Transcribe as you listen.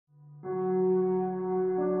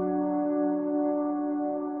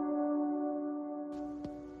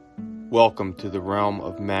Welcome to the realm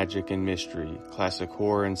of magic and mystery, classic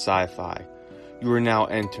horror and sci-fi. You are now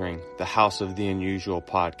entering the House of the Unusual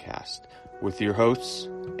podcast with your hosts,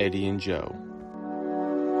 Eddie and Joe.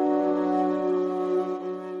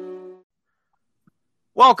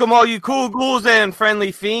 Welcome all you cool ghouls and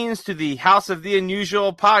friendly fiends to the House of the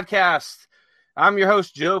Unusual podcast. I'm your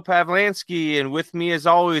host, Joe Pavlansky, and with me as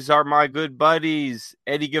always are my good buddies,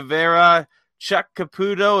 Eddie Guevara, Chuck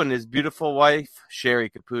Caputo, and his beautiful wife,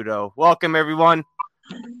 Sherry Caputo. Welcome, everyone.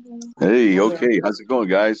 Hey, okay. How's it going,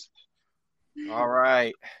 guys? All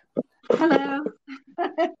right. Hello.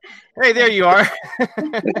 Hey, there you are.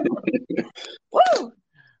 Woo!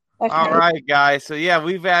 Okay. All right, guys. So, yeah,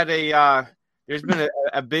 we've had there's been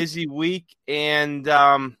a busy week, and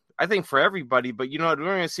I think for everybody, but you know what? We're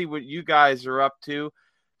going to see what you guys are up to.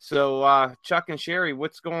 So, Chuck and Sherry,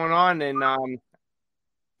 what's going on? And,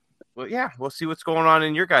 well, yeah, we'll see what's going on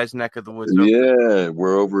in your guys' neck of the woods. Yeah,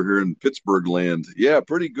 we're over here in Pittsburgh land. Yeah,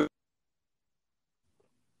 pretty good.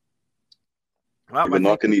 Well, We've been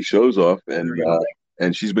knocking these shows off,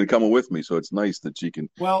 and she's been coming with me, so it's nice that she can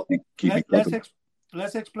keep me company.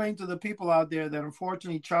 Let's explain to the people out there that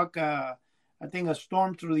unfortunately Chuck, I think a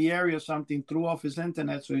storm through the area or something threw off his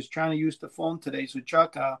internet, so he's trying to use the phone today. So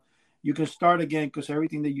Chuck, you can start again because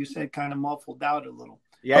everything that you said kind of muffled out a little.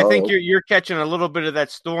 Yeah, I think you're catching a little bit of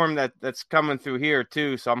that storm that's coming through here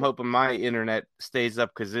too. So I'm hoping my internet stays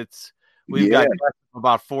up because we've got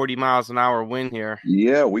about 40 miles an hour wind here.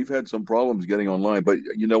 Yeah, we've had some problems getting online, but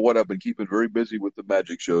you know what? I've been keeping very busy with the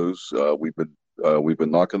magic shows. We've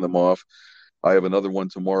been knocking them off. I have another one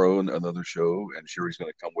tomorrow and another show, and Sherry's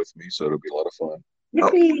going to come with me, so it'll be a lot of fun.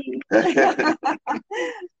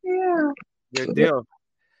 Yeah. Good deal.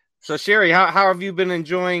 So Sherry, how have you been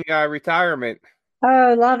enjoying retirement?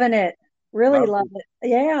 Oh, loving it. Really love it.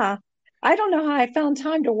 Yeah. I don't know how I found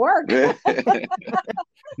time to work.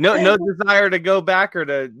 No desire to go back or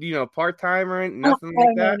to, part-time or nothing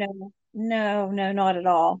like that? No, not at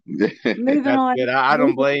all. Moving That's on. Good. I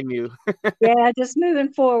don't blame you. Yeah, just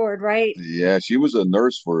moving forward, right? Yeah, she was a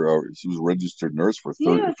nurse she was a registered nurse for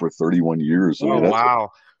 31 years. Oh,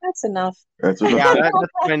 wow. That's enough. That's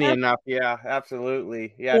plenty enough. Yeah,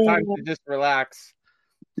 absolutely. Yeah, time to just relax.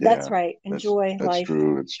 That's right. Enjoy life.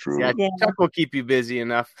 It's true. Yeah, Chuck will keep you busy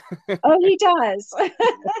enough. Oh, he does.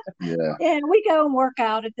 Yeah. And we go and work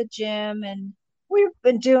out at the gym, and we've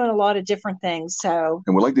been doing a lot of different things. So.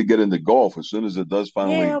 And we'd like to get into golf as soon as it does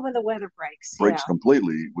finally. Yeah, when the weather breaks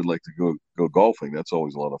completely. We'd like to go golfing. That's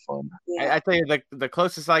always a lot of fun. Yeah. I tell you, the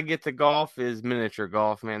closest I get to golf is miniature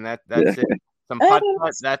golf, man. That's it. Some putt,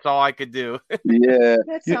 that's all I could do. Yeah,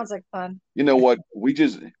 that sounds like fun. You know what? We keep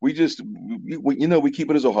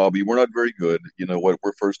it as a hobby. We're not very good. You know what?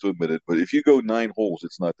 We're first to admit it. But if you go 9 holes,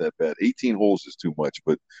 it's not that bad. 18 holes is too much,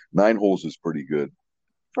 but 9 holes is pretty good.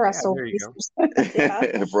 For us old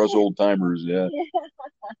For us old timers, yeah.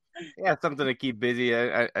 Yeah, something to keep busy,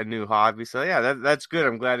 a new hobby. So yeah, that's good.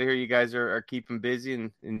 I'm glad to hear you guys are keeping busy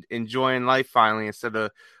and enjoying life finally instead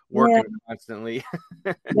of working constantly.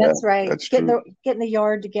 That's right. That's getting the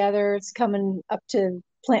yard together. It's coming up to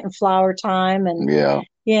planting flower time, and doing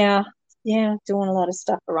a lot of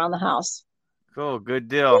stuff around the house. Cool, good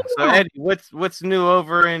deal. So Eddie, what's new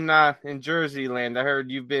over in Jersey land? I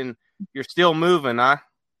heard you're still moving, huh?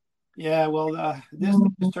 Yeah, well, this is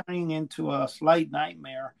turning into a slight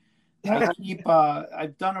nightmare.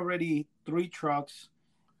 I've done already 3 trucks,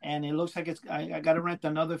 and it looks like I got to rent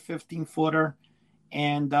another 15-footer,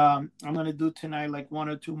 and I'm going to do tonight like 1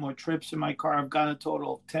 or 2 more trips in my car. I've got a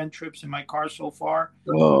total of 10 trips in my car so far.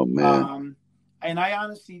 Oh, man. And I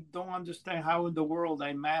honestly don't understand how in the world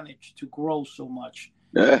I managed to grow so much.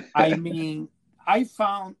 I mean, I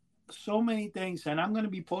found so many things, and I'm going to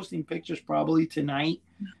be posting pictures probably tonight,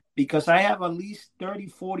 because I have at least 30,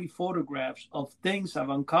 40 photographs of things I've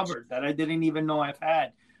uncovered that I didn't even know I've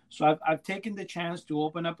had. So I've taken the chance to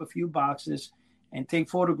open up a few boxes and take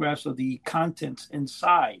photographs of the contents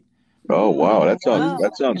inside. Oh, wow. That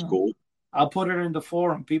sounds cool. I'll put it in the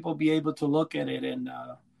forum. People be able to look at it, and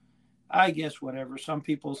I guess whatever. Some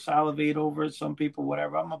people salivate over it. Some people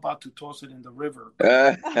whatever. I'm about to toss it in the river.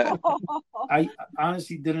 I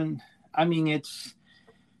honestly didn't. I mean, it's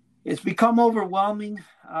become overwhelming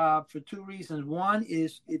for 2 reasons. One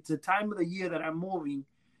is it's the time of the year that I'm moving.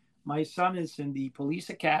 My son is in the police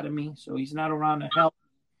academy, so he's not around to help.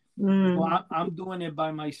 So I'm doing it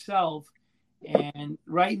by myself. And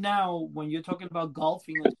right now, when you're talking about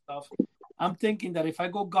golfing and stuff, I'm thinking that if I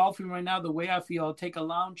go golfing right now, the way I feel, I'll take a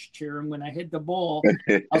lounge chair, and when I hit the ball,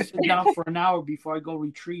 I'll sit down for an hour before I go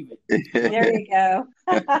retrieve it. There you go.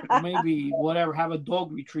 Maybe whatever, have a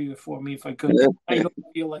dog retrieve it for me if I could. I don't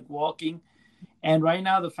feel like walking. And right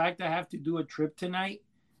now, the fact that I have to do a trip tonight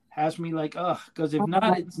has me like, because if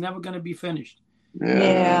not, it's never going to be finished.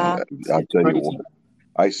 Yeah. I'll tell you what.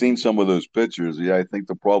 I've seen some of those pictures. Yeah, I think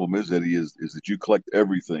the problem is that is that you collect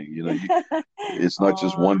everything. You know, it's not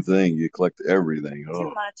just one thing. You collect everything.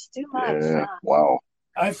 Too much. Yeah. Wow.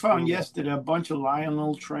 I found yesterday a bunch of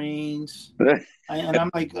Lionel trains, and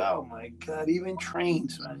I'm like, oh my God, even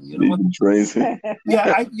trains, man. You know what? Trains.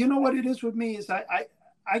 Yeah, you know what it is with me is I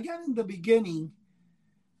got in the beginning.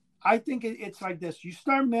 I think it's like this. You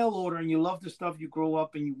start mail order and you love the stuff you grow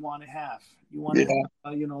up and you want to have. You want to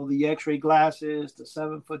have, the X-ray glasses, the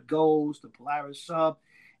 7-foot Ghost, the Polaris Sub.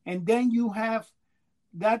 And then you have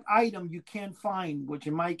that item you can't find, which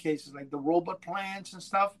in my case is like the robot plants and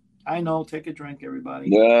stuff. I know. Take a drink,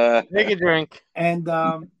 everybody. Take a drink. And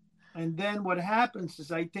then what happens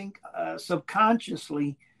is I think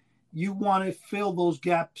subconsciously you want to fill those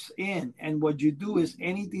gaps in. And what you do is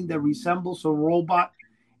anything that resembles a robot,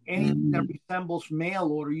 anything that resembles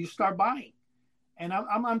mail order, you start buying. And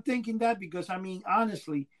I'm thinking that because, I mean,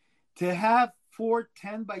 honestly, to have 4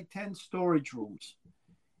 10x10 storage rooms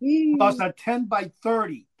plus a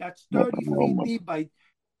 10x30, that's 30 feet deep by.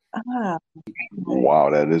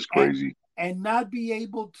 Wow, that is crazy. And not be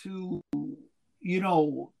able to,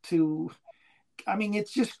 I mean,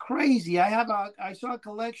 it's just crazy. I saw a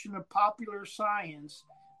collection of Popular Science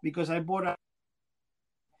because I bought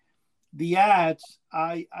the ads.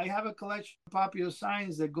 I have a collection of Popular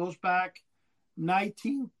Science that goes back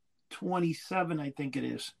 1927, I think it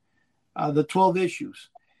is, the 12 issues.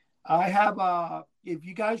 I have, if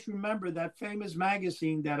you guys remember that famous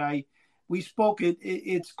magazine that we spoke,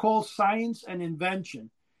 it's called Science and Invention.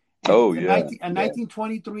 Oh, yeah. A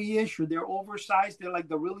 1923 issue. They're oversized. They're like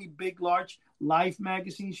the really big, large Life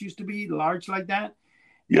magazines used to be, large like that.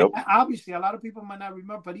 Yep. And obviously, a lot of people might not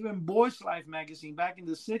remember, but even Boys Life magazine back in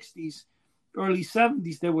the 60s, early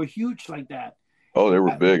 70s, they were huge like that. Oh, they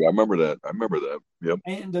were big. I remember that. Yep.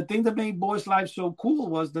 And the thing that made Boys Life so cool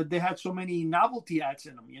was that they had so many novelty ads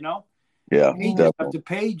in them, Yeah. Pages after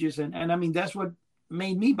pages. And I mean, that's what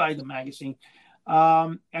made me buy the magazine.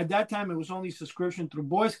 At that time, it was only subscription through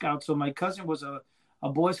Boy Scouts. So my cousin was a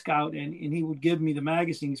Boy Scout and he would give me the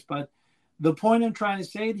magazines. But the point I'm trying to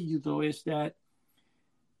say to you, though, is that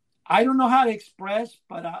I don't know how to express,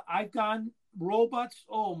 but I've gotten robots.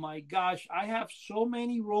 Oh, my gosh. I have so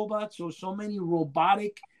many robots or so many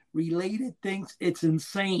robotic related things. It's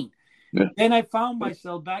insane. Yeah. Then I found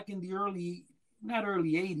myself back in the not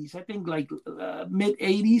early 80s, I think like mid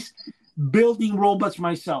 80s, building robots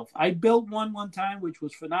myself. I built one time, which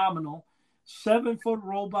was phenomenal. 7-foot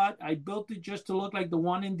robot. I built it just to look like the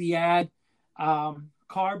one in the ad,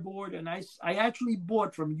 cardboard. And I actually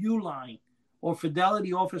bought from Uline or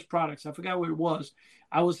Fidelity Office Products. I forgot what it was.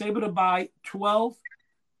 I was able to buy 12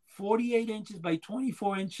 48 inches by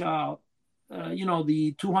 24 inch, the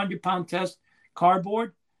 200-pound test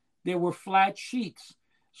cardboard. They were flat sheets.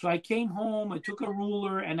 So I came home, I took a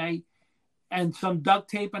ruler and some duct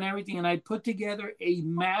tape and everything, and I put together a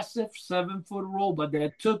massive 7-foot robot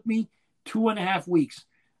that took me 2.5 weeks.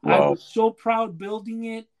 Wow. I was so proud building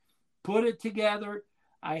it, put it together.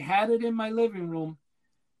 I had it in my living room,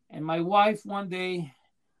 and my wife one day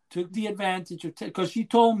took the advantage of because she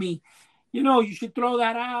told me, you should throw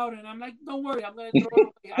that out. And I'm like, don't worry, I'm going to throw it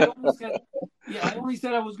away. I only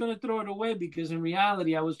said I was going to throw it away because in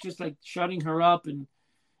reality, I was just like shutting her up and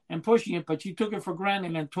pushing it. But she took it for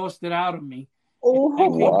granted and tossed it out of me. Oh,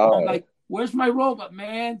 wow. I'm like, where's my robot,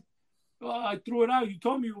 man? Oh, I threw it out. You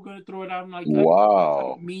told me you were going to throw it out. I'm like, wow. I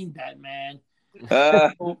don't mean that, man.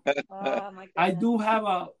 oh, I do have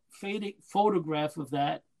a faded photograph of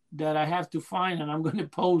that I have to find, and I'm going to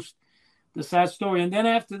post the sad story. And then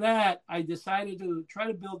after that, I decided to try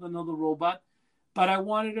to build another robot, but I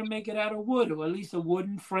wanted to make it out of wood, or at least a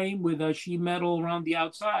wooden frame with a sheet metal around the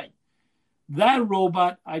outside. That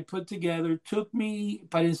robot I put together took me,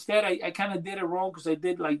 but instead I kind of did it wrong because I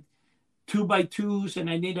did like 2x2s, and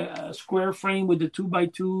I did a square frame with the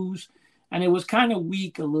 2x2s, and it was kind of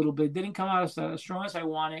weak a little bit. Didn't come out as strong as I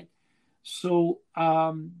wanted. So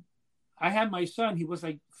I had my son. He was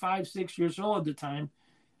like 5-6 years old at the time.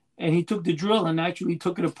 And he took the drill and actually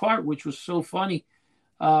took it apart, which was so funny.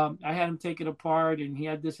 I had him take it apart, and he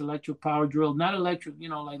had this electric power drill. Not electric,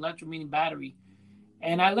 like electric meaning battery.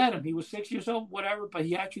 And I let him. He was 6 years old, whatever, but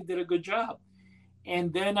he actually did a good job.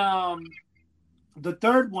 And then the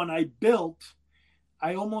third one I built,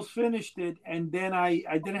 I almost finished it, and then I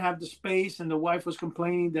didn't have the space, and the wife was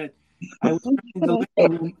complaining that I was in the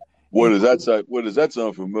living room. What does that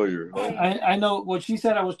sound familiar? I know what she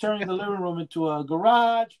said. I was turning the living room into a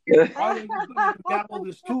garage. Why are you got all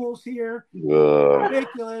these tools here?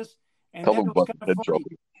 Ridiculous. And then it was kind of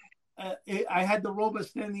funny. I had the robot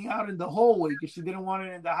standing out in the hallway because she didn't want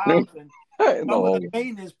it in the house. And some of the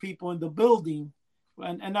maintenance people in the building,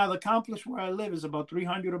 and now the complex where I live is about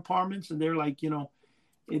 300 apartments, and they're like,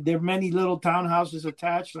 there are many little townhouses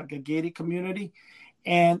attached, like a gated community.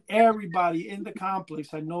 And everybody in the complex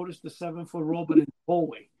had noticed the 7-foot robot in the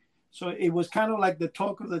hallway. So it was kind of like the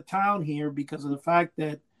talk of the town here because of the fact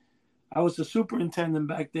that I was the superintendent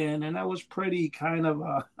back then, and I was pretty kind of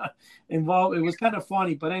involved. It was kind of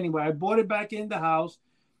funny. But anyway, I bought it back in the house.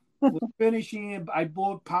 Was finishing it. I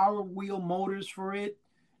bought power wheel motors for it.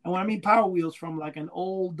 And when I mean power wheels, from like an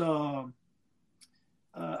old I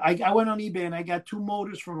went on eBay and I got 2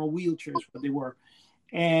 motors from a wheelchair, is what they were.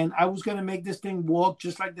 And I was going to make this thing walk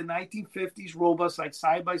just like the 1950s robots, like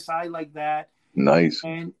side by side like that. Nice.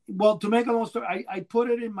 And well, to make a long story, I put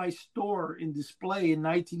it in my store in display in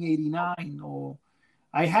 1989. Or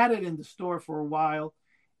I had it in the store for a while,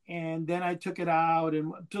 and then I took it out.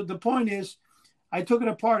 And so the point is, I took it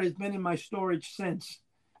apart. It's been in my storage since,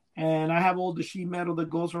 and I have all the sheet metal that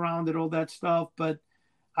goes around it, all that stuff. But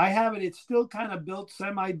I have it. It's still kind of built,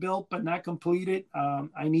 semi-built, but not completed.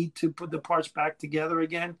 I need to put the parts back together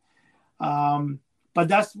again. But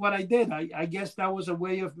that's what I did. I guess that was a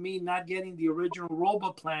way of me not getting the original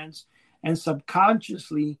robot plans, and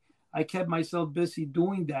subconsciously I kept myself busy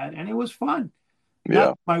doing that, and it was fun. Yeah.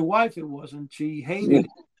 Not my wife, it wasn't. She hated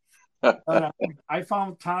it. But I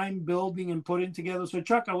found time building and putting together. So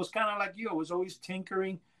Chuck, I was kind of like you. I was always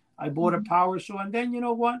tinkering. I bought a power saw, and then you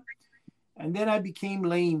know what? And then I became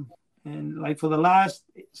lame. And like for the last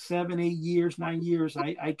 7, 8 years, 9 years,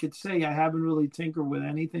 I could say I haven't really tinkered with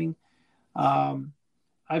anything.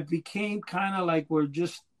 I became kind of like we're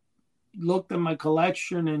just looked at my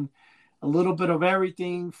collection and a little bit of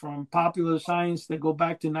everything from popular science that go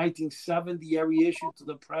back to 1970, every issue to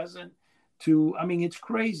the present to, I mean, it's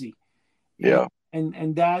crazy. Yeah.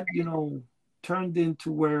 And that, turned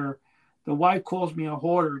into where the wife calls me a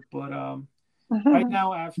hoarder. But right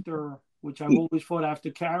now, after, which I've always thought, after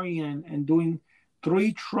carrying and doing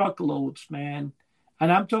 3 truckloads, man, and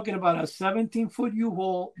I'm talking about a 17-foot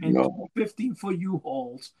U-Haul and 15-foot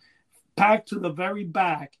U-Hauls packed to the very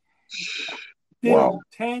back. Wow.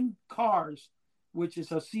 10 cars, which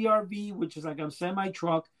is a CRV, which is like a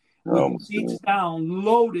semi-truck, with seats down,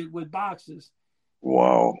 loaded with boxes.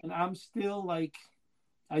 Wow. And I'm still like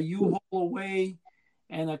a U-Haul away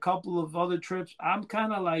and a couple of other trips. I'm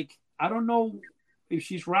kind of like, I don't know if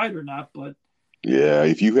she's right or not, but yeah,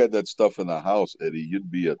 if you had that stuff in the house, Eddie, you'd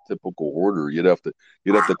be a typical hoarder. You'd have to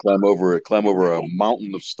climb over a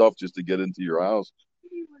mountain of stuff just to get into your house.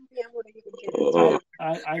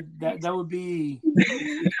 That would be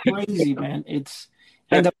crazy, man.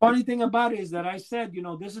 And the funny thing about it is that I said,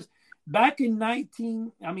 this is back in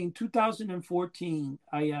 2014.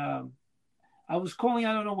 I was calling.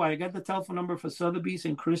 I don't know why. I got the telephone number for Sotheby's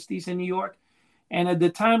and Christie's in New York, and at the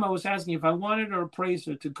time I was asking if I wanted an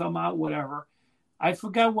appraiser to come out, whatever. I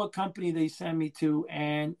forgot what company they sent me to,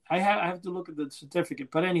 and I have to look at the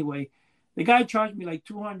certificate. But anyway, the guy charged me like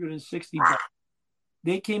 $260.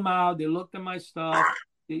 They came out, they looked at my stuff,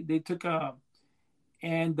 they took and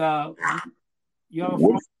you have a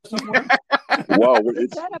phone somewhere? Wow,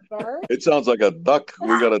 it sounds like a duck.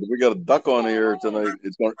 We got a duck on here tonight.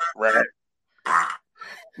 It's going.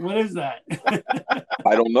 What is that?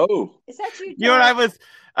 I don't know. Is that you? You know what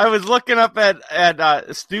I was looking up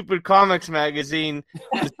at Stupid Comics magazine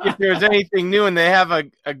to see if there was anything new, and they have a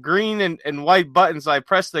green and white button. So I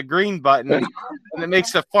press the green button, and it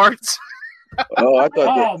makes the farts. Oh, I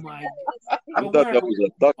thought. I thought that was a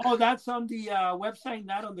duck. Oh, that's on the website,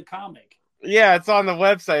 not on the comic. Yeah, it's on the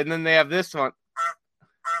website, and then they have this one.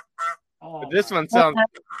 Oh, this one sounds.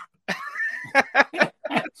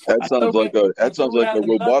 That sounds like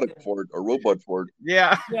a robot fart.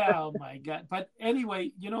 Yeah. Yeah. Oh my God. But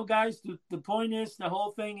anyway, guys, the point is, the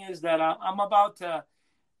whole thing is that I'm about to.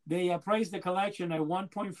 They appraised the collection at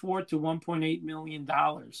 $1.4 to $1.8 million.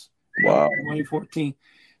 Wow. In 2014.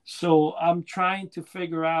 So I'm trying to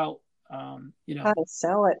figure out, how to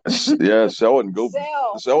sell it. Yeah, sell it and go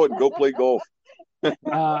play golf.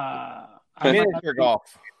 Miniature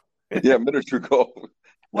golf. Yeah, miniature golf.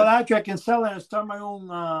 Well, actually, I can sell it and start my own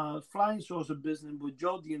flying saucer business with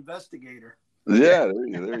Joe the Investigator. Yeah,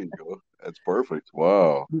 there you go. That's perfect.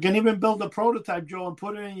 Wow. You can even build a prototype, Joe, and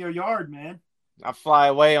put it in your yard, man. I'll fly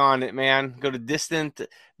away on it, man. Go to distant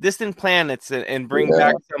planets and bring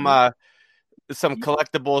back some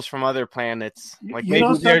collectibles from other planets. Like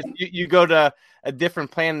you go to a different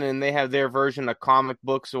planet and they have their version of comic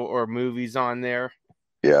books or movies on there.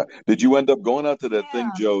 Yeah. Did you end up going out to that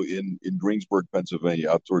thing, Joe, in Greensburg, Pennsylvania,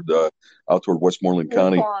 out toward Westmoreland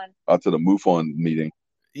County, out to the MUFON meeting?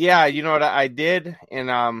 Yeah, you know what I did, and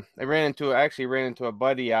I actually ran into a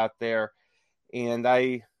buddy out there, and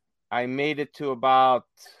I made it to about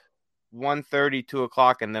 1:30, 2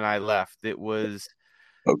 o'clock, and then I left. It was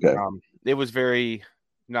okay. It was very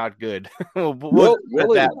not good.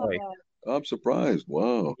 Really? That way. I'm surprised.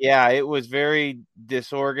 Wow. Yeah, it was very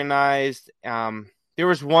disorganized. There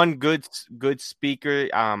was one good speaker.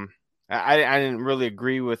 I didn't really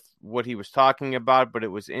agree with what he was talking about, but it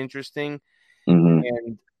was interesting. Mm-hmm.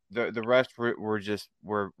 And the rest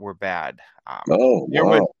were bad. Wow.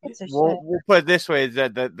 We'll put it this way: is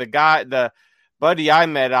that the buddy I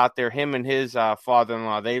met out there, him and his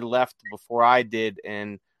father-in-law, they left before I did,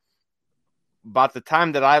 and about the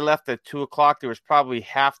time that I left at 2 o'clock, there was probably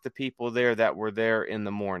half the people there that were there in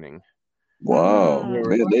the morning. Wow, man,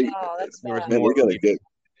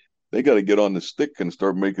 they got to get on the stick and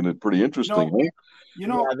start making it pretty interesting.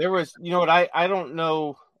 There was, what I don't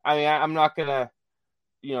know. I mean, I'm not gonna,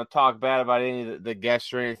 talk bad about any of the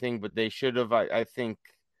guests or anything, but they should have, I think,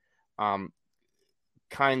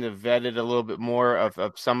 kind of vetted a little bit more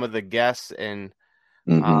of some of the guests, and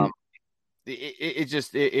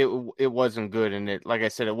it wasn't good. And it, like I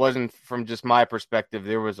said, it wasn't from just my perspective.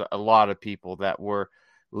 There was a lot of people that were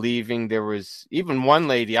leaving. There was even one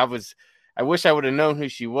lady. I wish I would have known who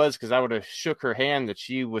she was, because I would have shook her hand, that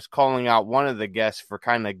she was calling out one of the guests for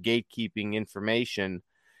kind of gatekeeping information.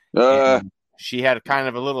 She had kind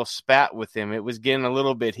of a little spat with him. It was getting a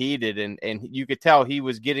little bit heated, and you could tell he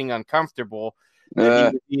was getting uncomfortable.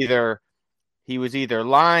 That he was either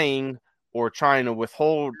lying or trying to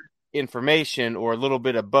withhold information, or a little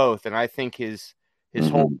bit of both. And I think his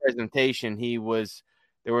whole presentation,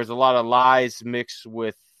 there was a lot of lies mixed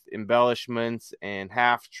with embellishments and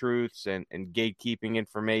half truths and gatekeeping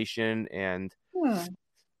information. And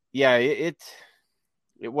it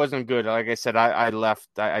wasn't good. Like I said, I left.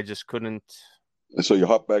 I just couldn't. So you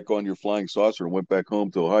hopped back on your flying saucer and went back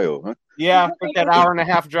home to Ohio, huh? Yeah, took that hour and a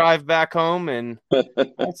half drive back home, and I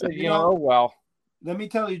said, oh well. Let me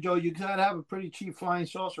tell you, Joe, you gotta have a pretty cheap flying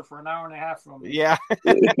saucer for an hour and a half from me. Yeah.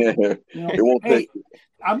 It won't take.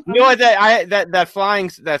 What that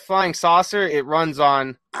flying saucer, it runs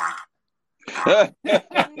on.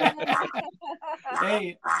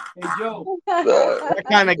 Hey, Joe. What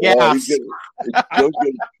kind of gas?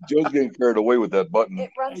 Joe's getting carried away with that button. He's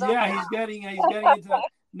getting into that.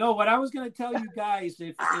 No, what I was going to tell you guys,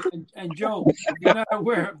 and Joe, if you're not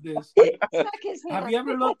aware of this, have you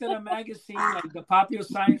ever looked at a magazine like the Popular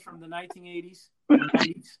Science from the 1980s?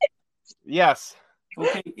 Yes.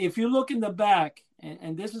 Okay, if you look in the back,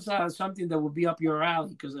 and this is something that will be up your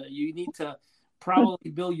alley, because you need to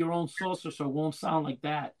probably build your own saucer so it won't sound like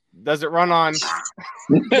that. Does it run on?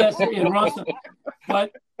 Yes, it runs on.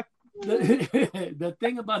 But the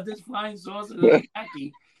thing about this flying saucer that's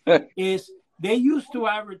wacky is they used to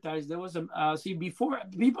advertise. There was before,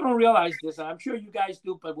 people don't realize this, and I'm sure you guys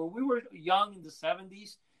do, but when we were young in the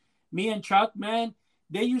 70s, me and Chuck, man,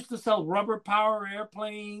 they used to sell rubber power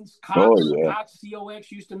airplanes. Cox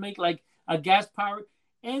COX used to make like a gas power.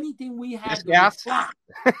 Anything we had, gas. I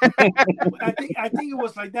think it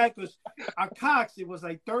was like that, because a Cox, it was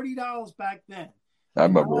like $30 back then. I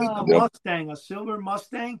remember a Mustang, a silver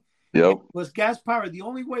Mustang. Yep, it was gas powered. The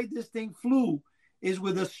only way this thing flew is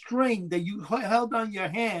with a string that you held on your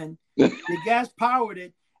hand. The gas powered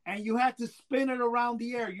it, and you had to spin it around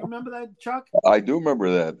the air. You remember that, Chuck? I do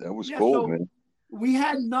remember that. That was cool, so man. We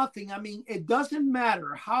had nothing. I mean, it doesn't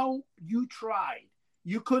matter how you tried.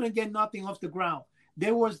 You couldn't get nothing off the ground.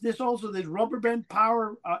 There was this rubber band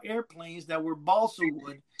power airplanes that were balsa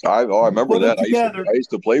wood. I remember that. I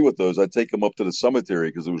used to play with those. I'd take them up to the cemetery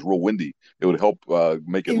because it was real windy. It would help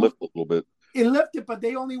make it lift a little bit. It lifted, but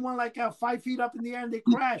they only went like 5 feet up in the air, and they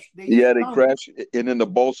crashed. They crashed, and then the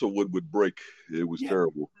balsa wood would break. It was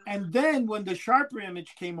terrible. And then when the Sharper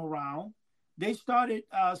image came around, they started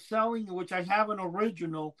selling, which I have an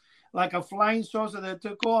original, like a flying saucer that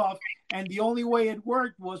took off, and the only way it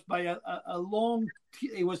worked was by a long,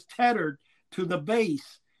 it was tethered to the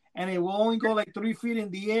base, and it will only go like 3 feet in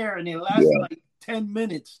the air, and it lasted like 10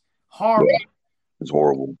 minutes. Horrible. Yeah. It's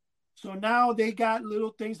horrible. So now they got little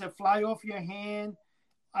things that fly off your hand.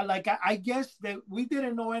 I guess that we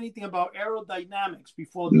didn't know anything about aerodynamics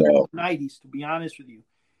before the 90s, to be honest with you.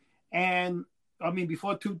 And I mean,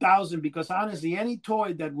 before 2000, because honestly, any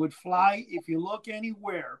toy that would fly, if you look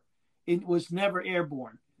anywhere, it was never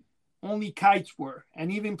airborne. Only kites were.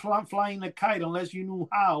 And even flying a kite, unless you knew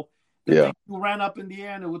how, the thing ran up in the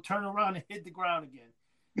air and it would turn around and hit the ground again.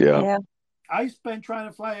 Yeah. I spent trying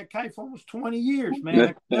to fly a kite for almost 20 years, man. I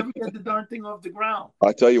could never get the darn thing off the ground.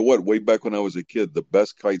 I tell you what, way back when I was a kid, the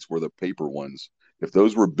best kites were the paper ones. If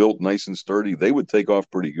those were built nice and sturdy, they would take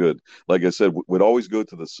off pretty good. Like I said, we'd always go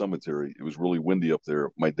to the cemetery. It was really windy up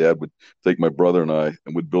there. My dad would take my brother and I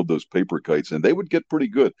and would build those paper kites, and they would get pretty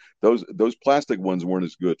good. Those plastic ones weren't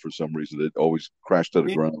as good for some reason. It always crashed to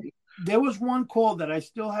the ground. There was one called that I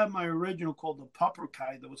still have my original called the pupper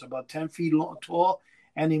kite that was about 10 feet long, tall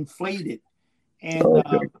and inflated. And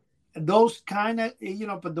those kind of,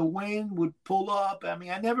 but the wind would pull up. I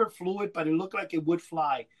mean, I never flew it, but it looked like it would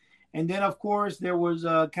fly. And then, of course, there was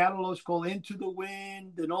catalogs called Into the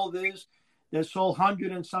Wind and all this that sold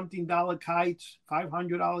 $100 and something kites,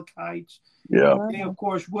 $500 kites. Yeah. They, of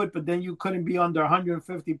course, would, but then you couldn't be under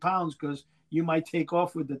 150 pounds because you might take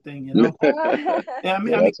off with the thing, you know?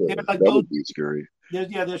 That would be scary.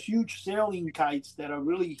 There's huge sailing kites that are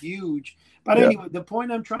really huge. But anyway, the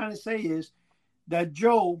point I'm trying to say is that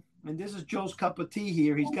Joe, and this is Joe's cup of tea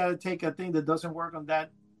here, he's got to take a thing that doesn't work on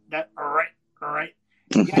that all right.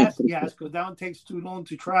 Yes, because that one takes too long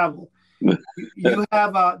to travel. You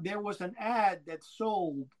have there was an ad that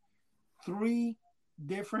sold 3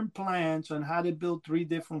 different plans on how to build 3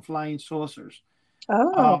 different flying saucers.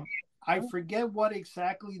 I forget what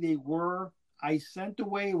exactly they were. I sent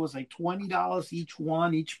away, it was like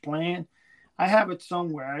 $20 each plan. I have it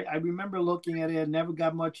somewhere. I remember looking at it. I never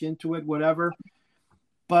got much into it, whatever.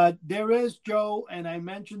 But there is, Joe, and I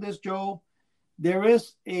mentioned this, Joe,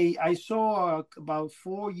 I saw about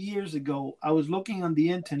 4 years ago, I was looking on the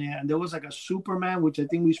internet and there was like a Superman, which I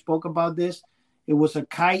think we spoke about this. It was a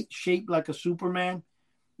kite shaped like a Superman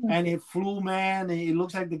and it flew, man. And it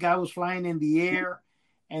looks like the guy was flying in the air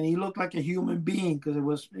and he looked like a human being because it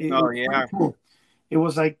was cool. It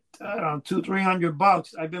was like, I don't know,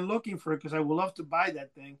 $200-$300. I've been looking for it because I would love to buy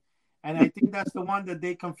that thing. And I think that's the one that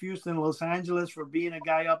they confused in Los Angeles for being a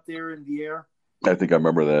guy up there in the air. I think I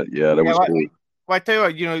remember that. Yeah, that was cool. Well, I tell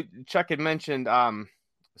you what, Chuck had mentioned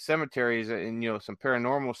cemeteries and, some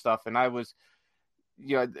paranormal stuff. And I was,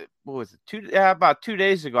 what was it? About 2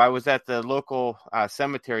 days ago, I was at the local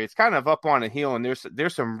cemetery. It's kind of up on a hill, and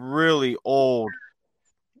there's some really old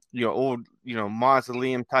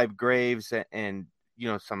mausoleum type graves and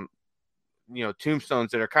some,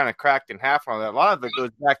 tombstones that are kind of cracked in half on that. A lot of it goes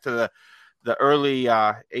back to the early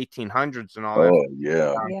 1800s and all that. Oh,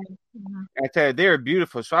 yeah. I tell you, they are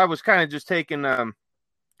beautiful. So I was kind of just taking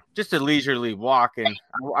just a leisurely walk, and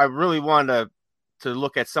I really wanted to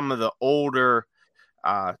look at some of the older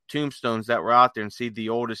tombstones that were out there and see the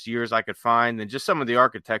oldest years I could find, and just some of the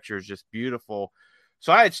architecture is just beautiful.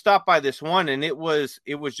 So I had stopped by this one, and it was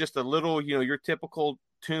just a little, your typical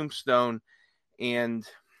tombstone, and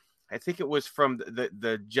I think it was from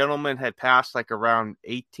the gentleman had passed like around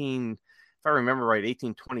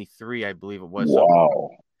 1823, I believe it was.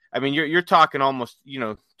 Wow. I mean, you're talking almost,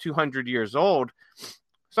 200 years old.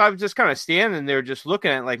 So I was just kind of standing there just looking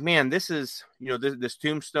at it like, man, this is, this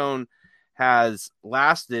tombstone has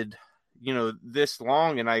lasted, this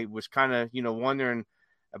long. And I was kind of, wondering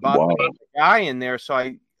about the guy in there. So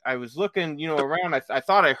I was looking, around. I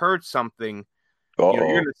thought I heard something.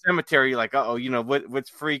 You're in the cemetery, like,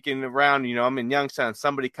 what's freaking around? I'm in Youngstown,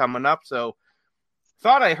 somebody coming up. So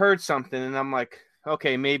thought I heard something, and I'm like,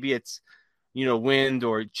 okay, maybe it's, wind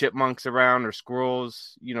or chipmunks around or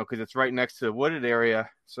squirrels, because it's right next to the wooded area.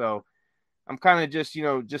 So I'm kind of just,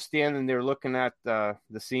 just standing there looking at the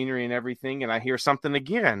scenery and everything, and I hear something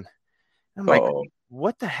again. I'm like,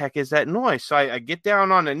 what the heck is that noise? So I get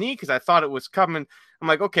down on the knee because I thought it was coming. I'm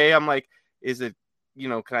like, okay. I'm like, is it,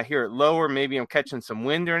 can I hear it lower? Maybe I'm catching some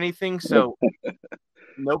wind or anything. So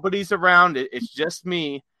nobody's around. It's just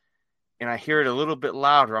me. And I hear it a little bit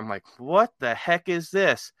louder. I'm like, what the heck is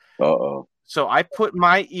this? Uh-oh. So I put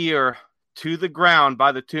my ear to the ground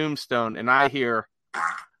by the tombstone, and I hear.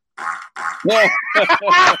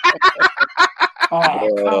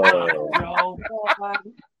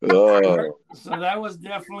 So that was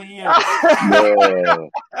definitely it.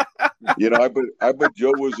 I bet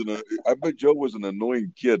Joe was an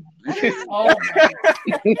annoying kid.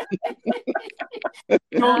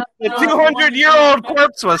 The 200-year-old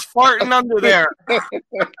corpse was farting under there.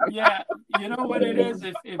 Yeah, you know what it is.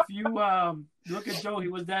 If you look at Joe, he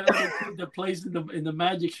was that little kid that plays in the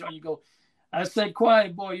magic show. You go, I said,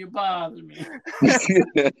 quiet, boy, you bother me.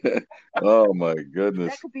 Oh, my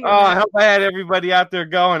goodness. I hope I had everybody out there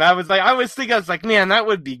going. I was like, man, that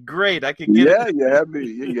would be great. I could get it. You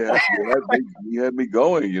had me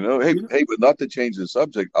going, Hey, but not to change the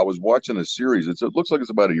subject, I was watching a series. It looks like it's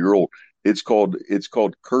about a year old. It's called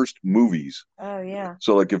Cursed Movies. Oh, yeah.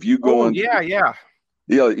 So, like, if you go on. Yeah.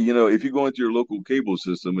 Yeah, if you go into your local cable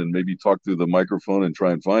system and maybe talk through the microphone and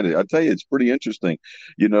try and find it, I tell you, it's pretty interesting.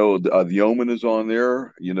 The Omen is on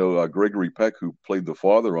there. Gregory Peck, who played the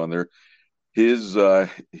father on there, his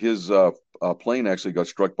plane actually got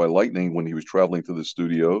struck by lightning when he was traveling to the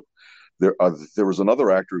studio. There was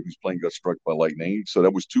another actor whose plane got struck by lightning. So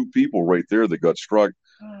that was two people right there that got struck.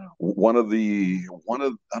 One of I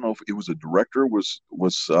don't know if it was a director was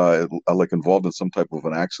like involved in some type of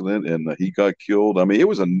an accident and he got killed. I mean, it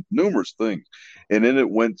was numerous things. And then it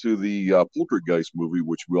went to the Poltergeist movie,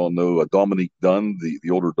 which we all know. Dominique Dunne,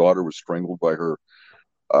 the older daughter, was strangled by her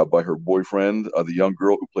boyfriend. The young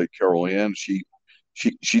girl who played Carol Ann, she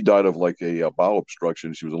died of like a bowel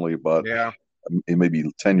obstruction. She was only about maybe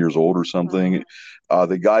 10 years old or something.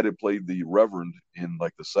 The guy that played the Reverend in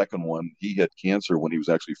like the second one, he had cancer when he was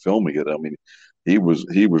actually filming it. I mean, he was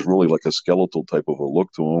really like a skeletal type of a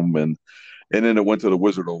look to him. And then it went to the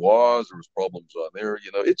Wizard of Oz. There was problems on there.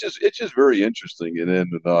 It's just very interesting. And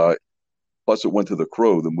then plus it went to The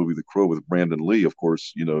Crow, the movie The Crow with Brandon Lee. Of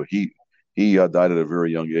course, he died at a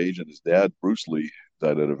very young age, and his dad, Bruce Lee,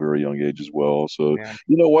 died at a very young age as well. So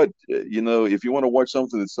you know what, if you want to watch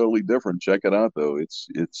something that's totally different, check it out. Though it's.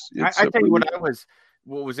 I tell you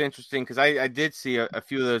what was interesting, because I did see a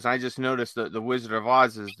few of those. I just noticed that the Wizard of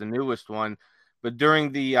Oz is the newest one, but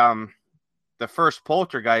during the first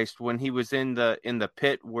Poltergeist, when he was in the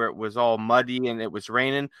pit where it was all muddy and it was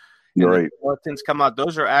raining. And the skeletons come out.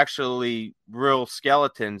 Those are actually real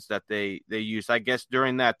skeletons that they use. I guess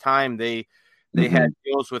during that time they had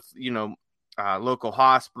deals with local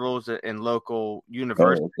hospitals and local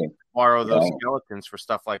universities to borrow those skeletons for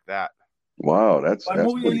stuff like that. Wow, what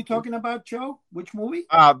movie are you talking about, Joe? Which movie?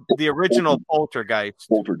 The original Poltergeist.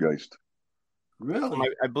 Poltergeist.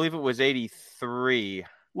 Really? I believe it was 1983.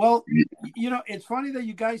 Well, it's funny that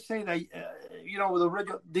you guys say that, with the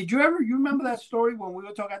original. You remember that story when we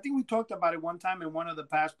were talking? I think we talked about it one time in one of the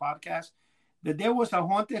past podcasts, that there was a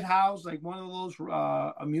haunted house, like one of those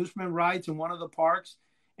amusement rides in one of the parks.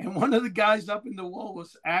 And one of the guys up in the wall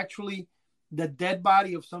was actually the dead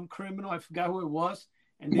body of some criminal. I forgot who it was.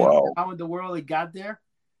 And they don't know how in the world it got there.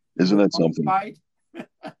 Isn't that something?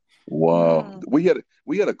 Wow. We had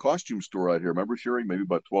a costume store out here. Remember, Sherry? Maybe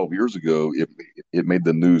about 12 years ago, it made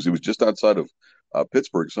the news. It was just outside of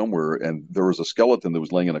Pittsburgh somewhere, and there was a skeleton that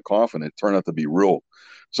was laying in a coffin. It turned out to be real.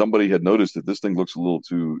 Somebody had noticed that this thing looks a little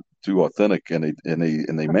too authentic, and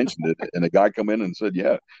they mentioned it. And a guy come in and said,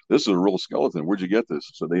 "Yeah, this is a real skeleton. Where'd you get this?"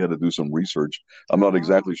 So they had to do some research. I'm not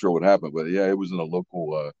exactly sure what happened, but yeah, it was in a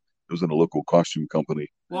local costume company.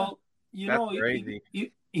 Well, That's crazy.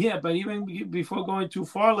 Yeah, but even before going too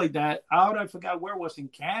far like that, I forgot where it was, in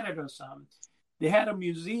Canada or something. They had a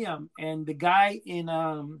museum, and the guy in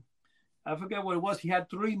I forget what it was. He had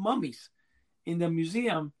 3 mummies in the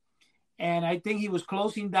museum, and I think he was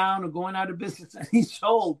closing down or going out of business, and he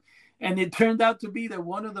sold. And it turned out to be that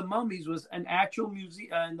one of the mummies was an actual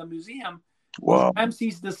museum in the museum. Wow.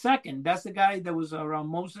 Ramses II. That's the guy that was around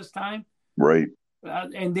Moses' time. Right.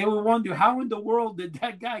 And they were wondering, how in the world did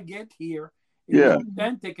that guy get here? It was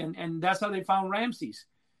authentic, and that's how they found Ramses.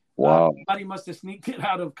 Wow. Somebody must have sneaked it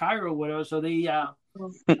out of Cairo or whatever. So they, I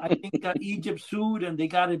think Egypt sued and they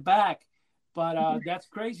got it back. But that's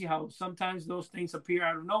crazy how sometimes those things appear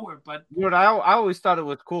out of nowhere. But I always thought it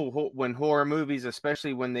was cool when horror movies,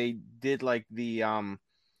 especially when they did like the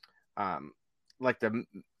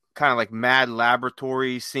kind of like mad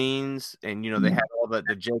laboratory scenes, and they had all the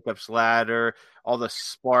Jacob's ladder, all the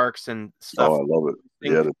sparks and stuff. Oh, I love it.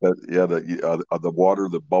 The water,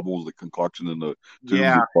 the bubbles, the concoction in the tube,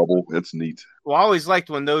 the bubble. It's neat. Well, I always liked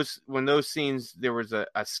when those scenes there was a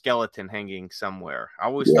skeleton hanging somewhere. I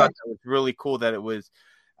always thought that was really cool that it was.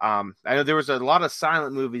 I know there was a lot of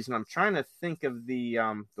silent movies, and I'm trying to think of the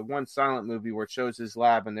one silent movie where it shows his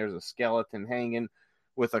lab and there's a skeleton hanging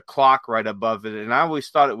with a clock right above it, and I always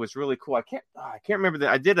thought it was really cool. I can't remember that.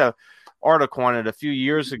 I did a article on it a few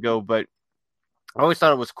years ago, but I always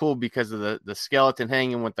thought it was cool because of the skeleton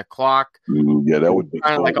hanging with the clock. Yeah, that would be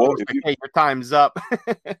kind of cool. Hey, your time's up.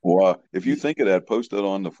 Well, if you think of that, post it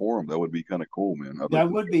on the forum. That would be kind of cool, man.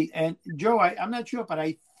 That would be. And Joe, I'm not sure, but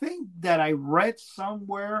I think that I read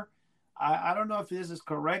somewhere. I don't know if this is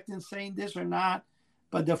correct in saying this or not,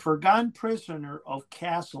 but the Forgotten Prisoner of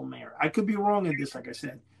Castlemere, I could be wrong in this, like I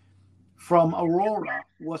said, from Aurora,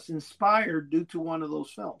 was inspired due to one of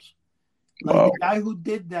those films. Like the guy who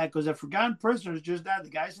did that, because the Forgotten Prisoner is just that. The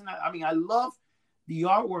guy's in that. I mean, I love the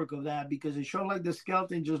artwork of that because it showed like the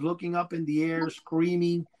skeleton just looking up in the air,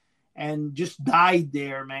 screaming, and just died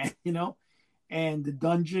there, man, and the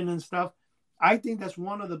dungeon and stuff. I think that's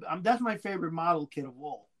one of the, that's my favorite model kit of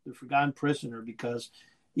all, the Forgotten Prisoner, because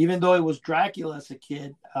even though it was Dracula as a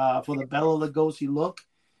kid for the Bela Lugosi look.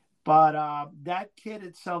 But that kid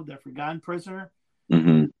itself, the Forgotten Prisoner,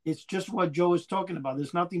 it's just what Joe is talking about.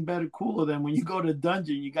 There's nothing better, cooler than when you go to a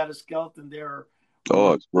dungeon, you got a skeleton there.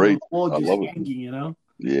 Oh, it's great. I love it. You know?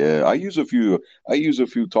 Yeah, I use a few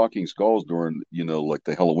talking skulls during, like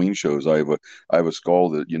the Halloween shows. I have a skull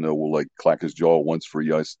that, will like clack his jaw once for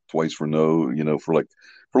yes, twice for no, for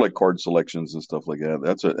card selections and stuff like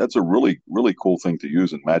that. That's a really, really cool thing to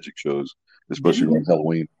use in magic shows, especially on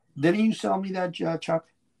Halloween. Didn't you sell me that, Chuck?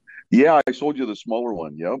 Yeah, I sold you the smaller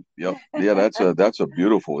one. Yep. Yeah, that's a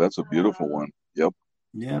beautiful one. Yep.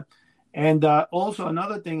 Yeah. And also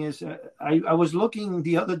another thing is I was looking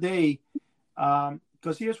the other day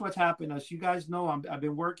because here's what's happened. As you guys know, I've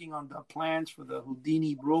been working on the plans for the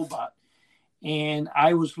Houdini robot. And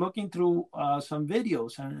I was looking through some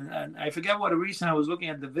videos. And I forget what the reason I was looking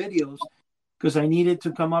at the videos because I needed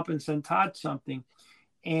to come up and send Todd something.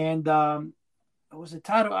 And was it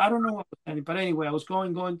Todd? I don't know what was sending. But anyway, I was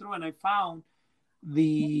going through and I found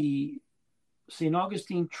the St.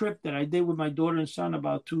 Augustine trip that I did with my daughter and son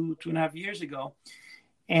about two and a half years ago.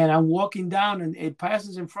 And I'm walking down and it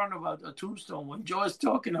passes in front of a tombstone when Joe is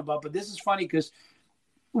talking about. But this is funny because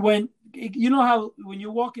when you know how when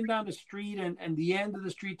you're walking down the street and the end of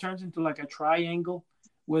the street turns into like a triangle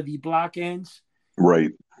where the block ends.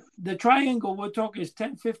 Right. The triangle we're talking is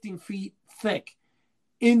 10, 15 feet thick.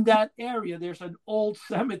 In that area, there's an old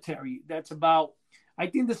cemetery that's about, I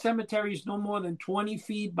think the cemetery is no more than 20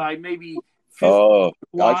 feet by maybe 50 feet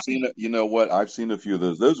wide. I've seen it. You know what? I've seen a few of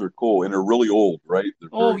those. Those are cool. And they're really old, right?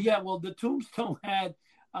 Yeah. Well, the tombstone had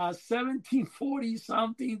 1740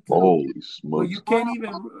 something. Holy smokes. Well, you can't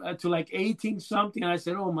even to like 18 something. And I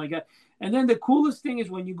said, oh my God. And then the coolest thing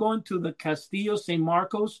is when you go into the Castillo San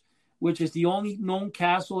Marcos, which is the only known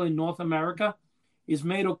castle in North America, is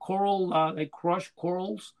made of coral, like crushed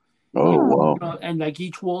corals. Oh, wow. And like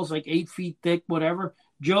each wall is like 8 feet thick, whatever.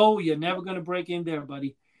 Joe, you're never going to break in there,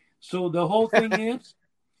 buddy. So the whole thing is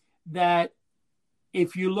that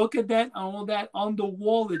if you look at that, all that on the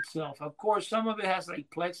wall itself, of course, some of it has like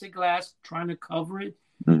plexiglass trying to cover it.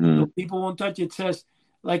 So people won't touch it. It says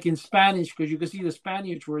like in Spanish, because you can see the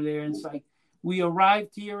Spaniards were there. And it's like, we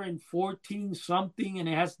arrived here in 14 something, and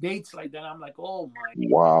it has dates like that. I'm like, oh my!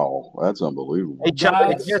 Wow, that's unbelievable. Hey,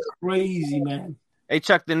 Chuck, that's crazy, man. Hey,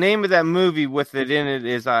 Chuck, the name of that movie with it in it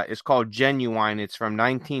is called Genuine. It's from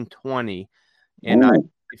 1920, and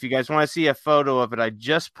if you guys want to see a photo of it, I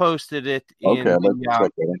just posted it in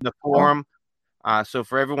the forum. So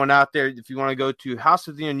for everyone out there, if you want to go to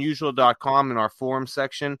houseoftheunusual.com in our forum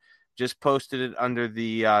section. Just posted it under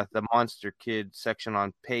the Monster Kid section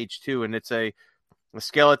on page 2, and it's a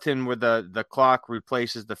skeleton where the clock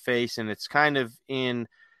replaces the face, and it's kind of in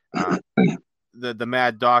the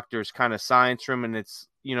Mad Doctor's kind of science room, and it's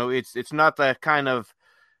not that kind of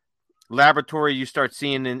laboratory you start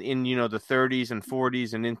seeing in the 30s and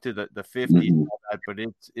 40s and into the 50s, and all that, but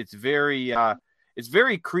it's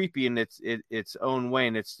very creepy in its own way,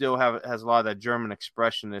 and it still has a lot of that German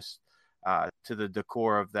expressionist to the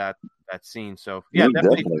decor of that scene. So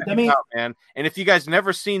definitely check it out, man. And if you guys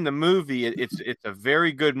never seen the movie, it's a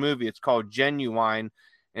very good movie. It's called Genuine,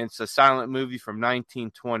 and it's a silent movie from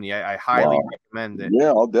 1920. I highly recommend it. Yeah,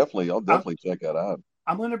 I'll definitely check that out.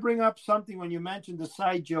 I'm going to bring up something when you mentioned the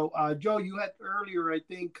site, Joe. Joe, you had earlier, I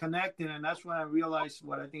think, connected, and that's when I realized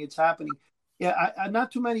what I think it's happening. Yeah,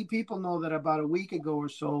 not too many people know that about a week ago or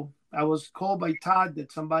so, I was called by Todd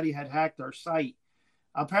that somebody had hacked our site.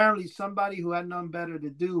 Apparently, somebody who had nothing better to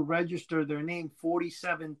do registered their name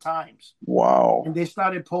 47 times. Wow. And they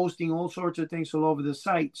started posting all sorts of things all over the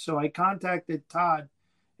site. So I contacted Todd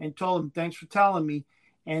and told him, thanks for telling me.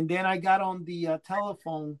 And then I got on the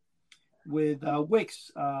telephone with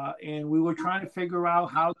Wix, and we were trying to figure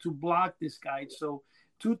out how to block this guy. So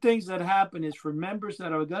two things that happen is for members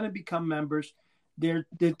that are going to become members, the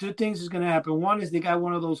two things is going to happen. One is they got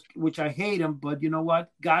one of those, which I hate them, but you know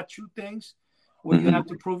what? Got you things. Where you have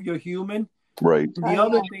to prove you're human. Right. The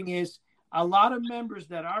other thing is a lot of members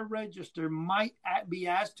that are registered might be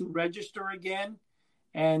asked to register again.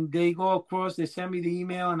 And they go across, they send me the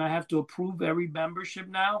email, and I have to approve every membership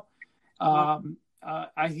now.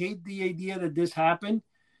 I hate the idea that this happened.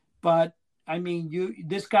 But, I mean,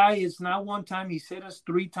 this guy is not one time. He's hit us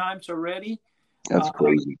 3 times already. That's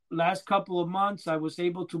crazy. Last couple of months, I was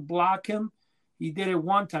able to block him. He did it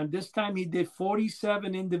one time. This time he did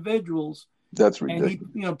 47 individuals. That's ridiculous.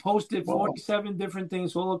 And he posted 47 different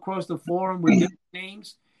things all across the forum with different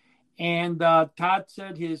names. And Todd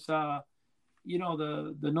said his, the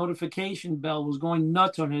notification bell was going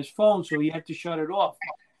nuts on his phone, so he had to shut it off.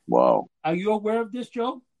 Wow. Are you aware of this,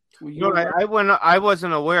 Joe? I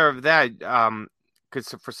wasn't aware of that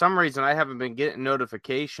because for some reason I haven't been getting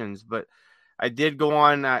notifications, but I did go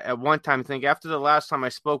on at one time. I think after the last time I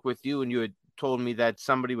spoke with you, and you had told me that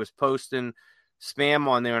somebody was posting spam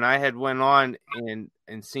on there, and I had went on and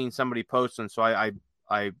seen somebody posting, so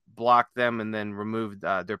I blocked them and then removed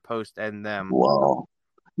their post and them. Wow.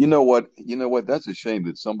 You know what? That's a shame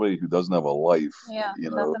that somebody who doesn't have a life,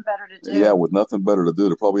 nothing better to do. Yeah, with nothing better to do,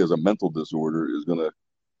 that probably has a mental disorder, is going to,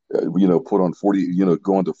 put on 40,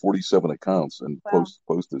 go into 47 accounts and post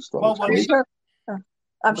this stuff. Well,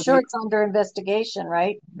 I'm sure it's under investigation,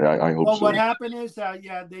 right? Yeah, I hope so. Well, what happened is that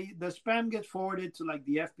the spam gets forwarded to like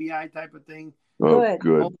the FBI type of thing. Oh,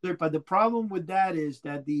 good. But the problem with that is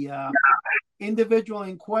that the individual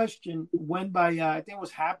in question went by I think it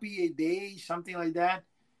was Happy a Day, something like that,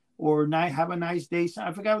 or Have a Nice Day.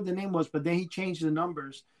 I forgot what the name was, but then he changed the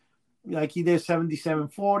numbers. Like he did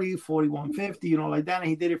 7740, 4150, like that, and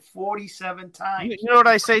he did it 47 times. You know what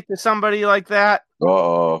I say to somebody like that?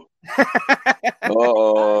 Uh-oh.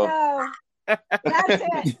 Oh, that's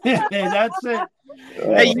it. That's it.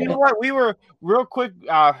 Hey, you know what? We were real quick.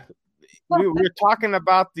 We were talking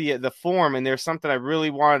about the forum, and there's something I really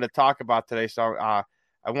wanted to talk about today. So I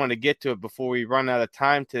want to get to it before we run out of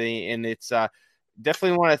time today. And it's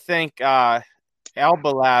definitely want to thank Alba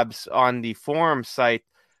Labs on the forum site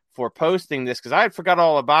for posting this, because I had forgot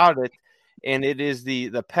all about it. And it is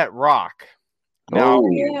the Pet Rock. Now,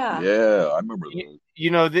 yeah, I remember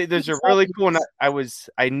that. There's a really cool one.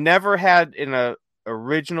 I never had an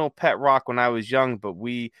original Pet Rock when I was young, but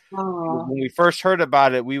when we first heard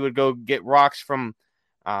about it, we would go get rocks from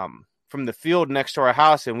the field next to our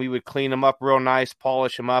house, and we would clean them up real nice,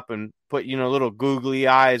 polish them up, and put little googly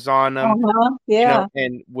eyes on them.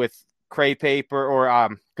 And with cray paper or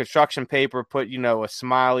construction paper, put a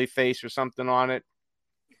smiley face or something on it.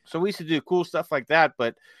 So we used to do cool stuff like that,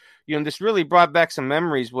 but this really brought back some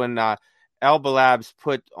memories when Alba Labs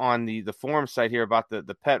put on the forum site here about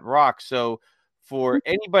the Pet Rock. So for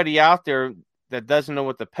anybody out there that doesn't know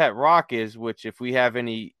what the Pet Rock is, which if we have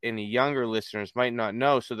any younger listeners might not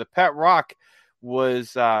know, so the Pet Rock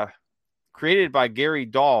was created by Gary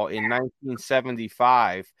Dahl in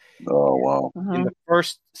 1975. Oh, wow. In the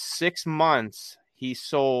first 6 months, he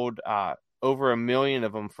sold over 1 million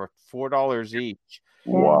of them for $4 each.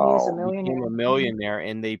 Wow. He was a millionaire,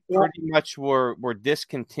 and they pretty much were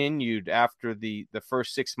discontinued after the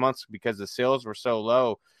first 6 months because the sales were so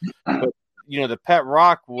low. But the Pet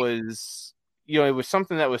Rock was it was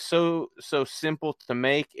something that was so simple to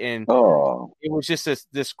make, and it was just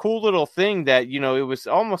this cool little thing that it was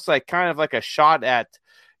almost like kind of like a shot at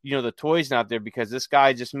the toys out there, because this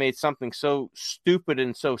guy just made something so stupid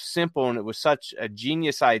and so simple, and it was such a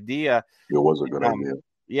genius idea. It was a good idea.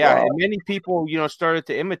 Yeah, wow. And many people, started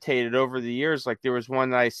to imitate it over the years. Like there was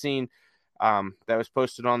one that I seen that was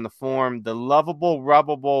posted on the forum, the lovable,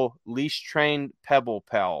 rubbable, leash-trained Pebble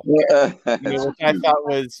Pal, which I thought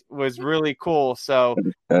was really cool. So,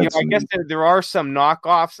 I guess there are some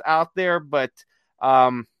knockoffs out there, but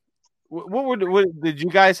what did you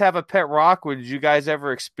guys have a Pet Rock? Did you guys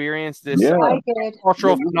ever experience this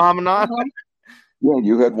cultural phenomenon? Yeah,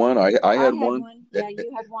 you had one. I had one. Yeah,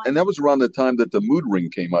 you had one. And that was around the time that the Mood Ring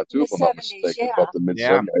came out, too, if I'm not mistaken, about the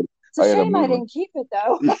mid-70s. It's a shame I didn't keep it,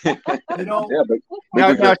 though.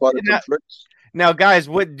 Now, guys,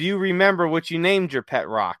 what do you remember what you named your Pet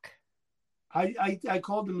Rock? I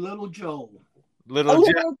called him Little Joe. Little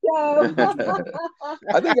Joe.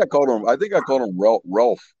 I think I called him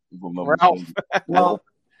Ralph. Well,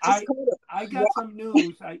 I got some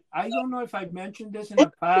news. I don't know if I've mentioned this in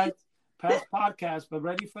the past podcast, but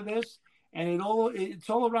ready for this? And it's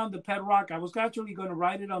all around the Pet Rock. I was actually going to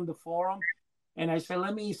write it on the forum, and I said,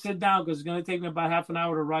 let me sit down because it's going to take me about half an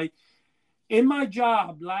hour to write. In my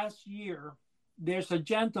job last year, there's a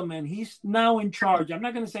gentleman. He's now in charge. I'm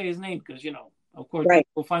not going to say his name because, of course,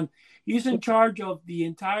 people find he's in charge of the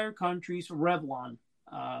entire country's Revlon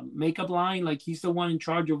makeup line. Like he's the one in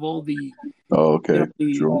charge of all the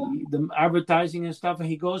the advertising and stuff. And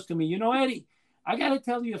he goes to me, Eddie, I got to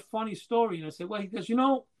tell you a funny story. And I said, well, he goes,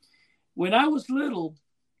 when I was little,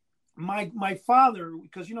 my father,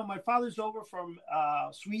 because, my father's over from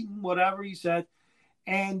Sweden, whatever he said.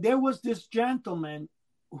 And there was this gentleman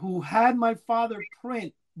who had my father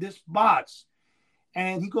print this box.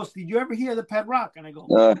 And he goes, did you ever hear the Pet Rock? And I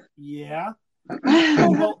go, yeah.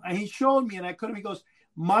 And he showed me, and I couldn't. He goes,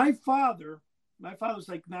 my father's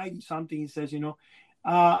like 90-something. He says, he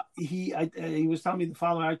was telling me the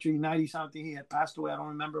father actually 90-something. He had passed away. I don't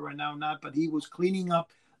remember right now or not, but he was cleaning up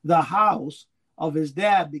the house of his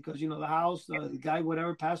dad because, the house, the guy,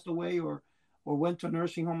 whatever, passed away or or went to a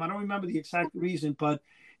nursing home. I don't remember the exact reason, but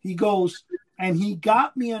he goes and he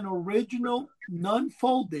got me an original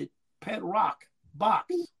non-folded Pet Rock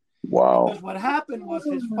box. Wow. Because what happened was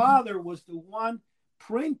his father was the one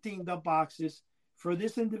printing the boxes for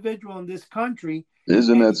this individual in this country.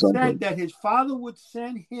 Isn't that something? Said that his father would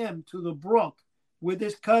send him to the brook with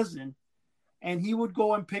his cousin, and he would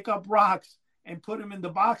go and pick up rocks and put them in the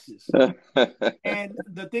boxes. And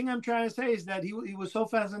the thing I'm trying to say is that he was so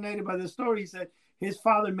fascinated by the story. He said his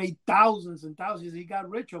father made thousands and thousands. He got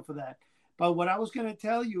rich off of that. But what I was going to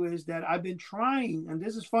tell you is that I've been trying, and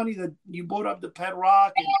this is funny that you brought up the Pet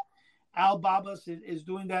Rock, and Al Babas is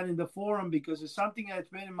doing that in the forum, because it's something that's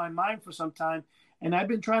been in my mind for some time. And I've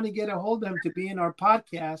been trying to get a hold of him to be in our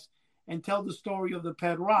podcast and tell the story of the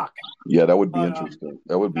Pet Rock. Yeah, that would be interesting.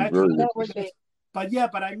 That would be very interesting. But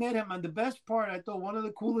I met him, and the best part, I thought one of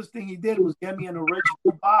the coolest thing he did was get me an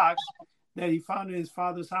original box that he found in his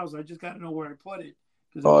father's house. I just got to know where I put it.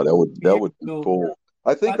 Oh, that would be cool.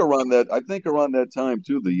 I think around that time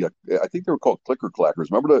too. I think they were called clicker clackers.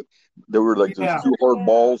 Remember they were like those two hard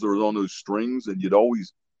balls that were on those strings, and you'd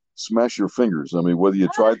always smash your fingers. I mean, whether you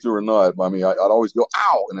tried to or not. I mean, I'd always go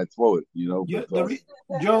ow, and I'd throw it. You know. Yeah,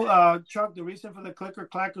 Chuck, the reason for the clicker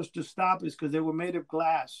clackers to stop is because they were made of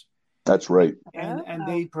glass. That's right. And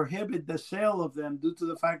they prohibit the sale of them due to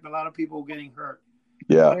the fact that a lot of people were getting hurt.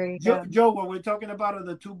 Yeah. Joe, what we're talking about are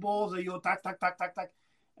the two balls that you go tack, tack, tack, tack, tack.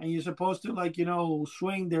 And you're supposed to,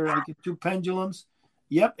 swing there like two pendulums.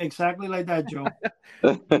 Yep, exactly like that, Joe.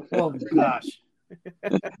 Oh, gosh.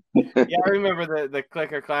 Yeah, I remember the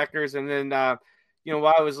clicker clackers. And then,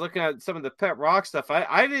 while I was looking at some of the Pet Rock stuff,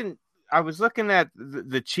 I was looking at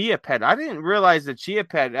the Chia Pet. I didn't realize the Chia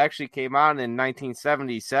Pet actually came out in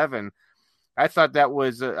 1977. I thought that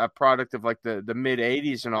was a product of like the mid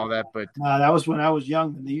 80s and all that, but that was when I was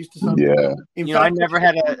young. And they used to sell. Yeah. In fact, I never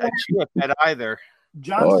had a Chia Pet either.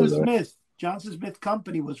 Johnson Smith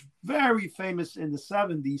Company was very famous in the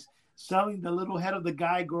 70s, selling the little head of the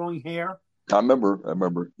guy growing hair. I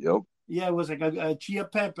remember. Yep. Yeah, it was like a Chia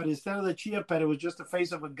Pet, but instead of the Chia Pet, it was just the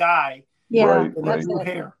face of a guy. Yeah, that's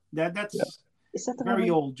hair. That's very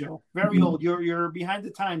old, Joe. Very old. You're behind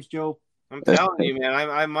the times, Joe. I'm telling you, man.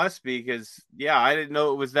 I must be, because I didn't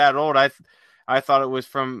know it was that old. I thought it was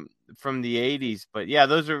from the 80s, but yeah,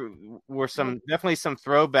 those were definitely some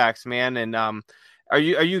throwbacks, man. And are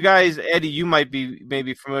you guys, Eddie? You might be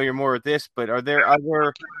maybe familiar more with this, but are there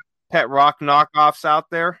other Pet Rock knockoffs out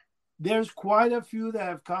there? There's quite a few that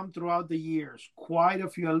have come throughout the years. Quite a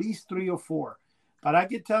few, at least 3 or 4. But I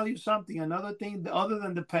can tell you something. Another thing, other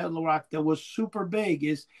than the Pet Rock, that was super big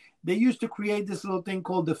is they used to create this little thing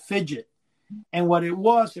called the fidget. And what it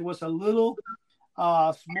was a little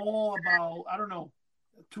small, about, I don't know,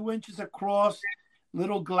 2 inches across,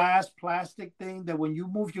 little glass plastic thing that when you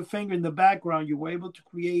move your finger in the background, you were able to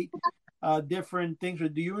create different things.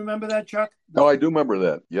 Do you remember that, Chuck? No, I do remember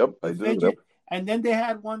that. Yep, I do. Yep. And then they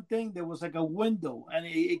had one thing that was like a window, and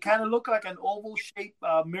it kind of looked like an oval-shaped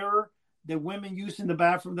mirror that women use in the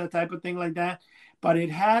bathroom, that type of thing like that. But it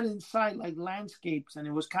had inside like landscapes, and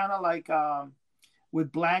it was kind of like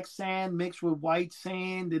with black sand mixed with white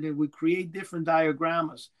sand, and it would create different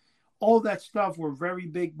diagrams. All that stuff were very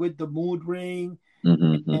big with the mood ring,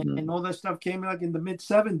 and all that stuff came like in the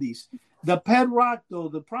mid-70s. The Pet Rock, though,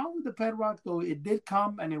 the problem with the Pet Rock, though, it did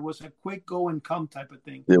come, and it was a quick go and come type of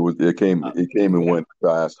thing. It came and went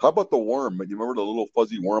fast. How about the worm? You remember the little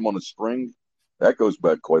fuzzy worm on a string? That goes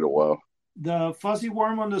back quite a while. The fuzzy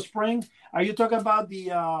worm on the spring? Are you talking about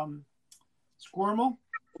the Squirmel?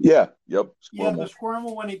 Yeah. Yep. Squirmel. Yeah, the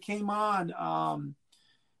Squirmel, when it came on,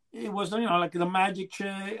 it was, like the magic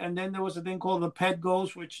chick, and then there was a thing called the Pet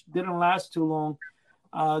Ghost, which didn't last too long.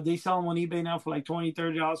 They sell them on eBay now for like $20,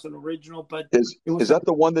 $30 an original. But is that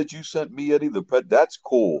the one that you sent me, Eddie? The Pet? That's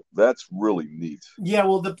cool. That's really neat. Yeah,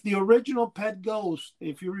 well, the original Pet Ghost,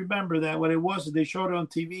 if you remember that, what it was, they showed it on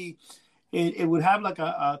TV. It would have like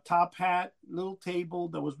a top hat, little table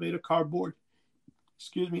that was made of cardboard.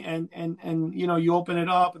 Excuse me, and you open it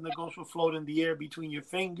up, and the ghost will float in the air between your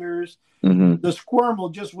fingers. Mm-hmm. The Squirmel,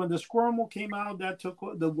 just when the Squirmel came out, that took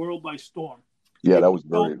the world by storm. Yeah, that was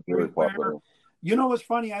very, very popular. You know what's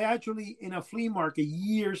funny? I actually, in a flea market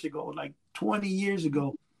years ago, like 20 years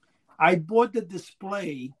ago, I bought the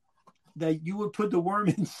display that you would put the worm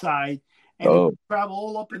inside, and it would travel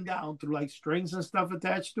all up and down through like strings and stuff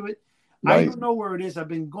attached to it. Nice. I don't know where it is. I've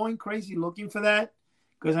been going crazy looking for that,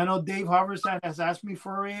 because I know Dave Haversack has asked me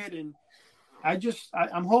for it, and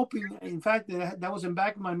I'm hoping. In fact, that was in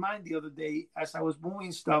back of my mind the other day as I was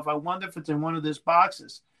moving stuff. I wonder if it's in one of these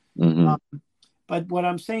boxes. Mm-hmm. But what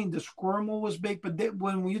I'm saying, the Squirmel was big. But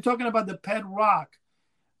when you're talking about the Pet Rock,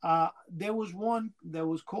 There was one that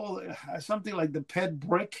was called something like the pet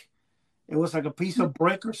brick. It was like a piece of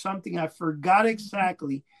brick or something. I forgot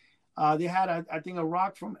exactly. They had, I think, a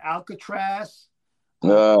rock from Alcatraz.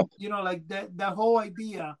 Like that whole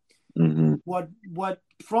idea. Mm-hmm. What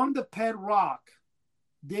from the pet rock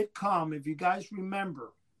did come, if you guys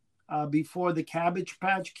remember, before the Cabbage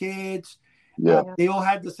Patch Kids. Yeah, they all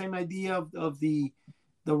had the same idea of the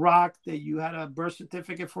rock that you had a birth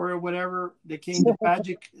certificate for or whatever. They came the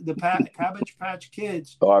Cabbage Patch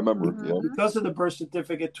Kids. Oh, I remember. Yeah. Because of the birth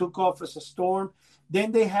certificate, took off as a storm.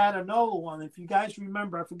 Then they had another one. If you guys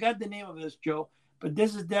remember, I forgot the name of this, Joe, but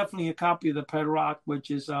this is definitely a copy of the pet rock,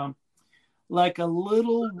 which is like a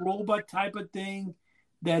little robot type of thing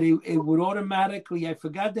that it would automatically, I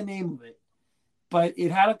forgot the name of it, but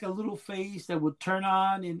it had like a little face that would turn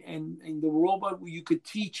on, and the robot, you could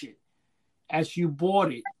teach it as you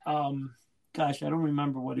bought it. Gosh, I don't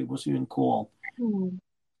remember what it was even called. Do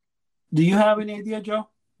you have any idea, Joe?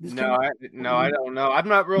 No, I don't know. I'm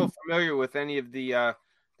not real familiar with any of the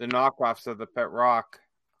knockoffs of the pet rock.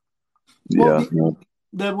 Yeah.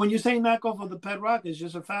 When you say knockoff of the pet rock, it's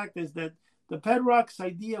just a fact is that the pet rock's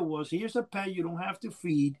idea was, here's a pet you don't have to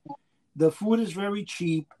feed. The food is very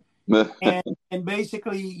cheap. and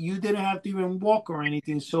basically you didn't have to even walk or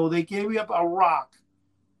anything. So they gave you up a rock.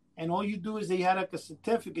 And all you do is they had like a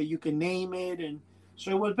certificate. You can name it. And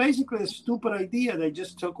so it was basically a stupid idea. They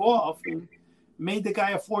just took off and made the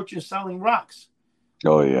guy a fortune selling rocks.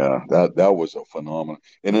 Oh, yeah. That was a phenomenon.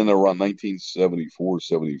 And then around 1974,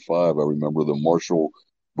 75, I remember the Marshall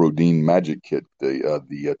Brodeen Magic Kit,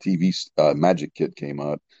 the TV Magic Kit came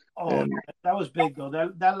out. Oh, and that was big, though.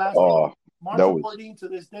 That last Marshall Brodeen to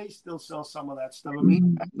this day still sells some of that stuff. I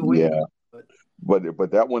mean,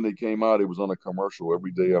 But that one that came out, it was on a commercial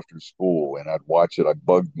every day after school, and I'd watch it. I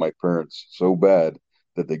bugged my parents so bad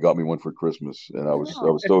that they got me one for Christmas, and I was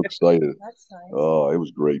so excited. That's nice. Oh, it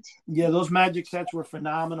was great. Yeah, those magic sets were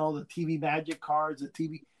phenomenal. The TV magic cards, the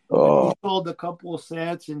TV. We sold a couple of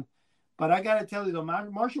sets, but I got to tell you though,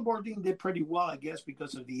 Marshall Brodeen did pretty well, I guess,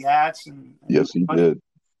 because of the ads and yes, he did.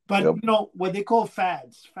 But you know what they call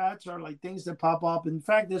fads. Fads are like things that pop up. In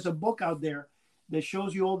fact, there's a book out there that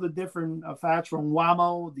shows you all the different fads from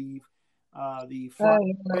Wham-O, the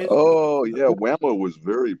Wham-O was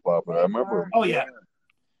very popular. I remember. Oh yeah.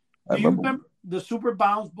 Do you remember the Super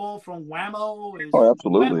Bounce Ball from Wham-O? Oh,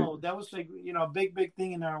 absolutely. Wham-O. That was like a big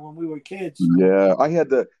thing in there when we were kids. Yeah, I had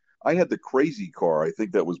the Crazy Car. I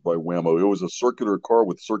think that was by Wham-O. It was a circular car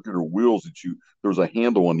with circular wheels there was a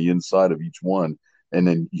handle on the inside of each one, and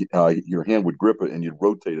then your hand would grip it and you'd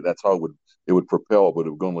rotate it. That's how it would propel, but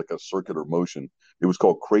it would go in like a circular motion. It was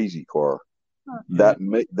called Crazy Car. That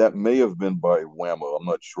may have been by Wham-O. I'm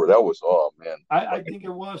not sure. That was man. I think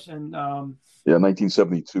it was, and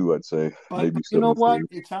 1972, I'd say. But maybe you know what?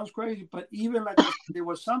 It sounds crazy, but even like there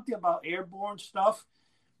was something about airborne stuff.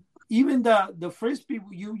 Even the frisbee,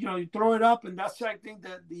 you throw it up, and that's I think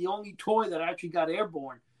that the only toy that actually got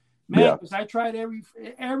airborne. Man, because I tried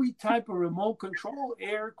every type of remote control,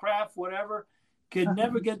 aircraft, whatever. Could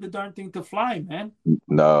never get the darn thing to fly, man.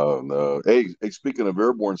 No. Hey, speaking of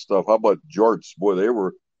airborne stuff, how about Jarts? Boy, they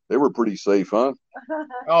were pretty safe, huh?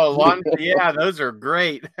 Oh, yeah, those are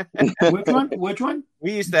great. Which one?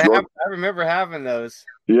 We used to have. I remember having those.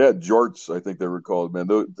 Yeah, Jarts, I think they were called. Man,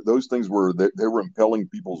 those things were they were impelling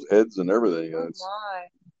people's heads and everything.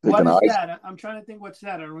 What is that? I'm trying to think. What's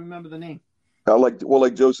that? I don't remember the name. Like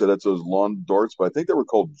Joe said, that's those lawn darts, but I think they were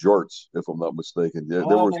called Jarts, if I'm not mistaken. Yeah,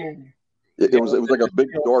 It was like a big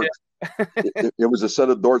dart. It was a set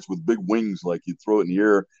of darts with big wings. Like you'd throw it in the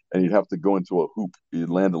air and you'd have to go into a hoop. You'd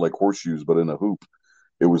land it like horseshoes, but in a hoop.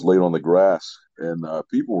 It was laid on the grass, and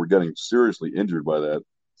people were getting seriously injured by that.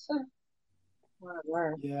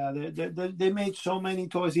 Yeah, they made so many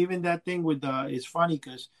toys. Even that thing with it's funny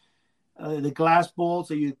because the glass balls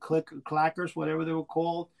that you clackers, whatever they were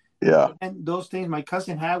called. Yeah. And those things, my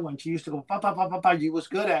cousin had one. She used to go pop, pop, pop, pop, pop. She was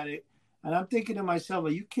good at it. And I'm thinking to myself,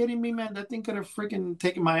 are you kidding me, man? That thing could have freaking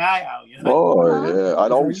taken my eye out. You know? Oh, yeah.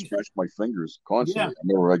 I'd always scratch my fingers constantly. Yeah. I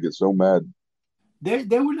remember I'd get so mad. They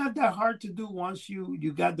were not that hard to do once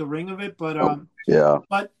you got the ring of it. But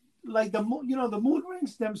But like the moon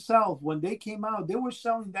rings themselves, when they came out, they were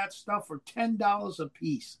selling that stuff for $10 a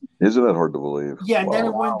piece. Isn't that hard to believe? Yeah, and then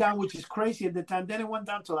it went down, which is crazy at the time. Then it went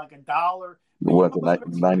down to like $1. What,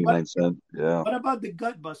 99 cents? Yeah. What about the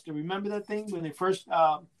Gut Buster? Remember that thing when they first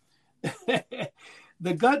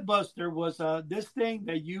the Gut Buster was this thing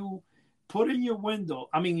that you put in your window,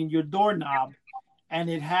 in your doorknob, and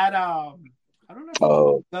it had I don't know if it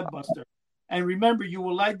was Gut Buster. And remember, you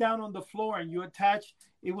will lie down on the floor and you attach,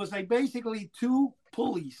 it was like basically two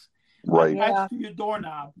pulleys right attached to your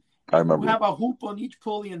doorknob. I remember. You have a hoop on each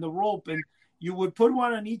pulley and the rope, and you would put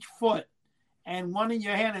one on each foot and one in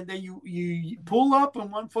your hand, and then you pull up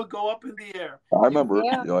and one foot go up in the air. I remember.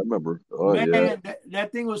 Yeah, I remember. Oh, man, yeah.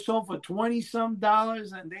 That thing was sold for $20-some,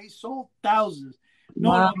 and they sold thousands. No,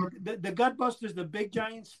 wow. no, the Gutbusters, the big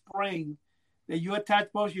giant spring that you attach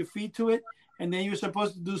both your feet to it, and then you're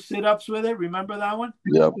supposed to do sit-ups with it. Remember that one?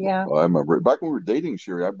 Yeah, I remember. Back when we were dating,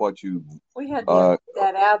 Sherry, I bought you. We had that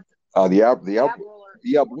ab. The ab roller.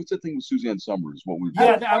 Yeah, but what's that thing with Suzanne Summers? What we?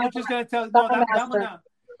 Yeah, I was just gonna tell you. No, that one.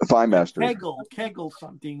 Thigh Master. Kegel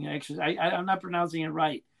something. Actually, I'm not pronouncing it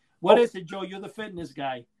right. What is it, Joe? You're the fitness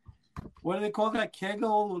guy. What do they call that?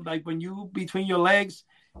 Kegel? Like when you between your legs,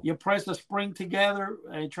 you press a spring together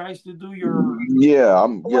and it tries to do your. Yeah,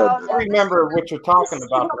 I remember what you're talking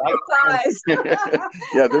about, right?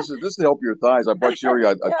 Yeah, this is to help your thighs. I bought Sherry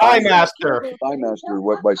a Thigh Master. Thigh Master,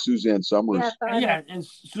 by Suzanne Summers. Yeah, and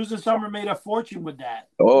Susan Summer made a fortune with that.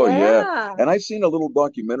 Oh yeah. And I seen a little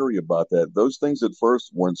documentary about that. Those things at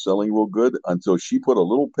first weren't selling real good until she put a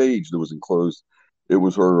little page that was enclosed. It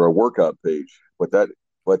was her workout page, but that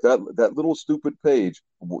little stupid page,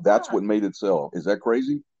 that's what made it sell. Is that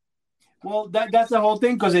crazy? Well, that's the whole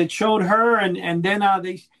thing, because it showed her, and then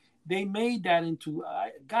they made that into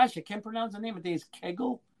gosh, I can't pronounce the name. I think it's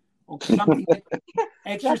Kegel or something.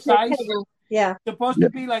 Exercise. Yeah. It's supposed to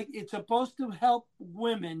be like, it's supposed to help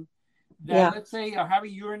women that let's say are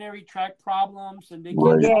having urinary tract problems, and they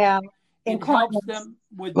can it helps them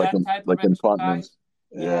with that type of exercise.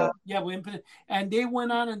 Yeah. And they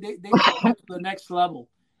went on and they took it to the next level,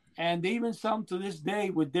 and they even some to this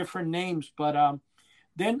day with different names. But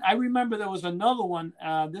then I remember there was another one.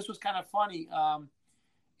 This was kind of funny.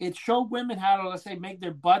 It showed women how to, let's say, make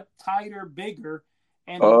their butt tighter, bigger.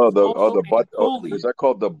 And the butt. Is that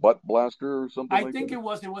called the butt blaster or something? I think it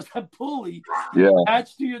was a pulley. Yeah.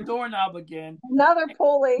 Attached to your doorknob again. Another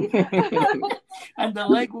pulley. And the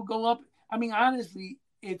leg will go up. I mean, honestly,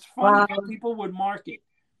 it's funny how people would market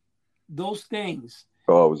those things.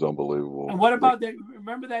 Oh, it was unbelievable. And what about that?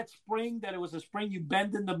 Remember that spring, that it was a spring you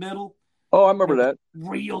bend in the middle? Oh, I remember that.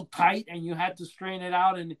 Real tight, and you had to strain it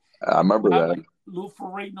out. And I remember that. Like Lou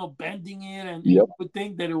Ferrigno bending it, and you would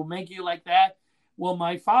think that it would make you like that. Well,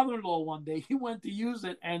 my father-in-law one day, he went to use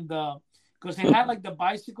it, and because they had like the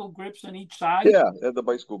bicycle grips on each side. Yeah, they had the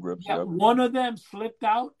bicycle grips. Yeah, one of them slipped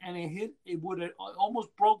out, and it would have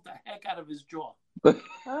almost broke the heck out of his jaw.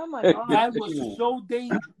 Oh my God. That was so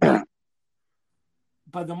dangerous.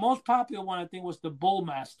 But the most popular one, I think, was the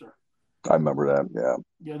Bullmaster. I remember that. Yeah.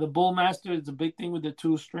 Yeah, the Bullmaster is a big thing with the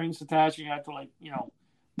two strings attached. You have to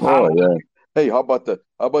Oh yeah. Hey, how about the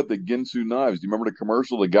Ginsu knives? Do you remember the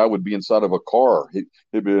commercial? The guy would be inside of a car. He'd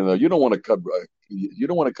be, you don't want to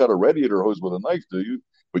cut a radiator hose with a knife, do you?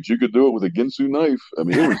 But you could do it with a Ginsu knife. I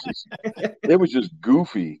mean, it was just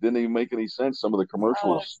goofy. Didn't even make any sense. Some of the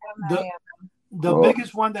commercials. The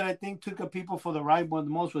biggest one that I think took people for the ride the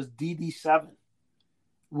most was DD7.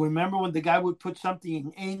 Remember when the guy would put something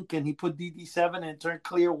in ink and he put DD7 and it turned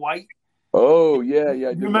clear white? Oh, yeah.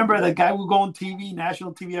 You remember the guy would go on TV,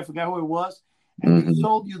 national TV, I forgot who it was, and they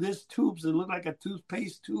sold you this tubes that looked like a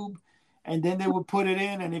toothpaste tube, and then they would put it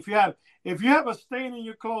in, and if you have a stain in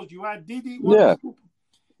your clothes, you add DD1.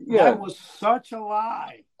 Yeah. That was such a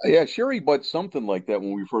lie. Yeah, Sherry bought something like that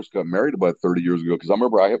when we first got married about 30 years ago, because I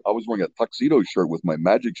remember I was wearing a tuxedo shirt with my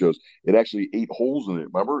magic shows. It actually ate holes in it.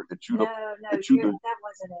 Remember? It chewed up. That wasn't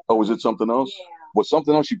it. Oh, was it something else? Yeah. Was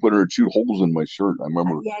something else she put in her, chewed holes in my shirt. I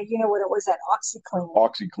remember. Yeah, you know what it was, that OxyClean.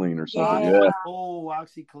 OxyClean or something. Yeah. Oh,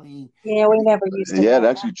 OxyClean. Yeah, we never used it. Yeah, it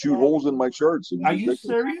actually chewed holes in my shirts. Are you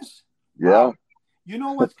serious? Yeah. You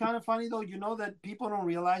know what's kind of funny, though? You know that people don't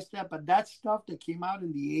realize that, but that stuff that came out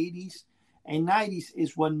in the 80s and 90s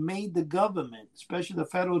is what made the government, especially the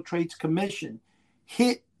Federal Trade Commission,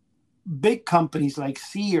 hit big companies like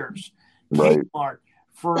Sears, Kmart,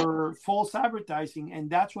 for false advertising. And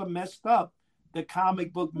that's what messed up the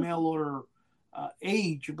comic book mail order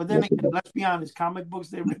age. But then again, let's be honest, comic books,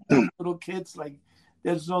 they rip off little kids like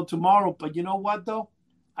there's no tomorrow. But you know what, though?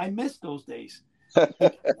 I miss those days.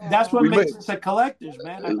 That's what makes us a collectors,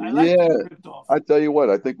 man. I like getting ripped off. I tell you what,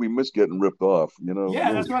 I think we miss getting ripped off. You know.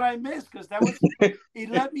 Yeah, that's what I miss, because that was it.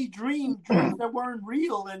 Let me dreams that weren't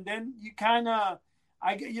real, and then you kind of,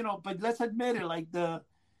 But let's admit it, like the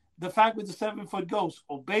fact with the 7-foot ghost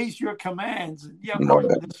obeys your commands. Yeah,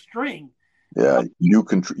 the string. Yeah, you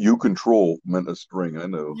control meant a string. I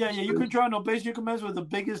know. Yeah, you control and obeys your commands were the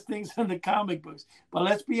biggest things in the comic books. But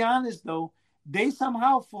let's be honest, though. They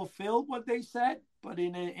somehow fulfilled what they said, but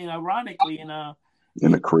ironically, in a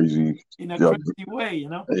in a crazy way,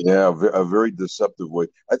 Yeah, a very deceptive way.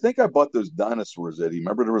 I think I bought those dinosaurs, Eddie.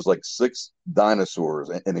 Remember, there was like 6 dinosaurs,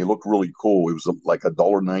 and they looked really cool. It was like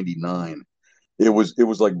 $1.99. It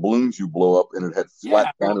was like balloons you blow up, and it had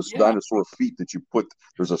flat dinosaur feet that you put.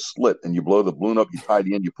 There's a slit, and you blow the balloon up. You tie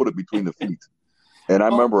the end. You put it between the feet. And I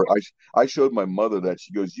remember I showed my mother that.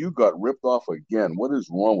 She goes, "You got ripped off again. What is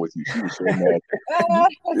wrong with you?" She was so mad.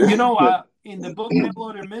 In the book Mail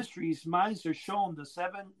Order Mysteries, mine are shown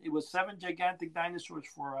it was 7 gigantic dinosaurs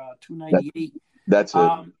for $2.98. That's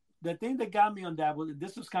it. The thing that got me on that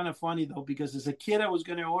this was kind of funny though, because as a kid I was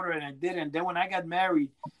going to order it and I didn't. And then when I got married,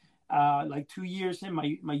 like 2 years in,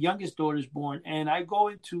 my youngest daughter's born, and I go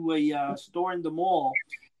into a store in the mall,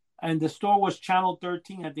 and the store was Channel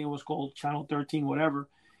 13. I think it was called Channel 13, whatever.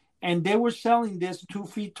 And they were selling this 2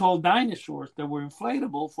 feet tall dinosaurs that were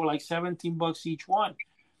inflatable for like $17 each one.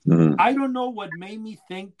 Mm-hmm. I don't know what made me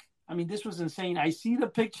think. I mean, this was insane. I see the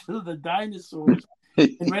picture of the dinosaurs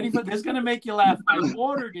and ready for this. Is going to make you laugh. I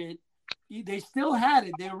ordered it. They still had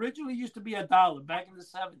it. They originally used to be $1 back in the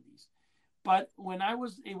 70s. But when it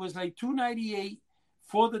was like $2.98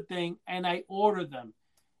 for the thing, and I ordered them.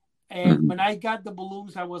 And when I got the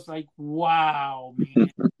balloons, I was like, "Wow, man!"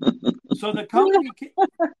 So the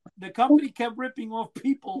company kept ripping off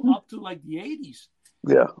people up to like the 80s.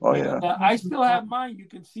 Yeah, yeah. I still have mine. You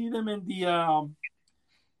can see them in the,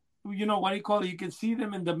 what do you call it? You can see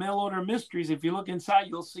them in the Mail Order Mysteries. If you look inside,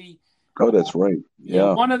 you'll see. Oh, that's right.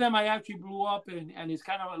 Yeah. One of them I actually blew up, and it's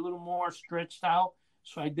kind of a little more stretched out,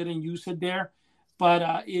 so I didn't use it there.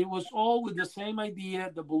 But it was all with the same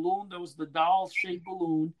idea. The balloon, there was the doll-shaped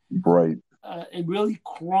balloon. Right. And really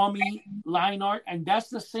crummy line art. And that's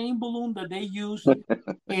the same balloon that they used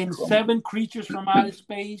in 7 Creatures from Outer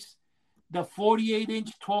Space, the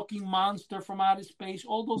 48-inch talking monster from outer space.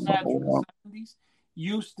 All those ads from the 70s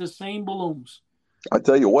used the same balloons. I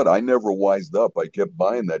tell you what, I never wised up. I kept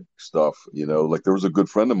buying that stuff. Like there was a good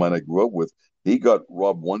friend of mine I grew up with. He got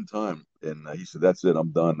robbed one time, and he said, "That's it,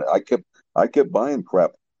 I'm done." I kept buying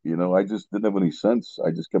crap. I just didn't have any sense.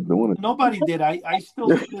 I just kept doing it. Nobody did. I still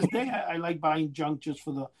to this day I like buying junk just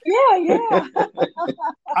for the. Yeah.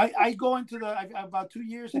 I go into about 3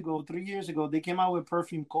 years ago, they came out with a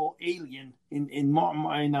perfume called Alien in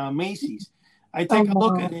Macy's. I take a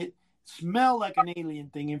look at it. Smell like an alien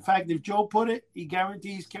thing. In fact, if Joe put it, he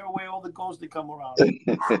guarantees carry away all the ghosts that come around. And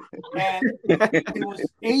it was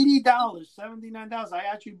 $80, $79. I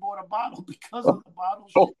actually bought a bottle because of the bottle.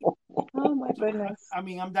 Oh my goodness! I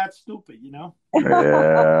mean, I'm that stupid, Yeah,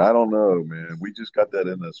 I don't know, man. We just got that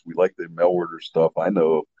in us. We like the mail order stuff. I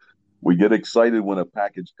know. We get excited when a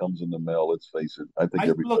package comes in the mail. Let's face it. I think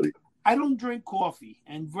everybody. Look, I don't drink coffee,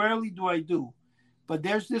 and rarely do I do. But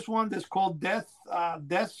there's this one that's called Death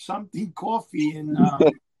something coffee in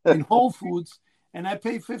Whole Foods, and I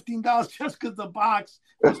paid $15 just because the box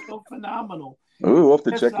is so phenomenal. Ooh, we'll have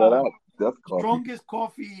to check that out. Death coffee. Strongest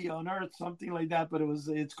coffee on earth, something like that. But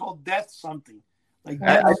it's called Death something. Like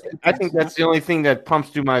I think that's the only thing that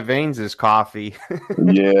pumps through my veins is coffee.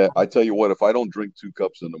 Yeah, I tell you what, if I don't drink 2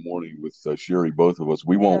 cups in the morning with Sherry, both of us,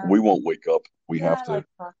 we won't wake up. We have to.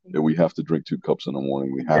 We have to drink 2 cups in the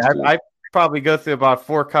morning. We have to. I probably go through about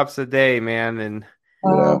 4 cups a day, man, and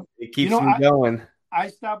it keeps me going. I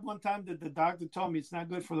stopped one time that the doctor told me it's not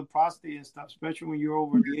good for the prostate and stuff, especially when you're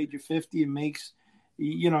over the age of 50. It makes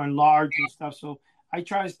enlarge and stuff. So I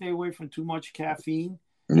try to stay away from too much caffeine.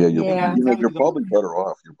 Yeah, you're probably better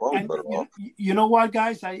off. You're probably better off. You know what,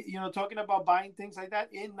 guys? Talking about buying things like that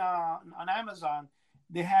on Amazon,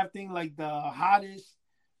 they have things like the hottest.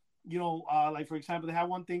 Like for example, they have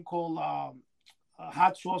one thing called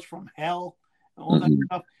hot sauce from hell and all that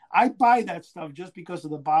stuff. I buy that stuff just because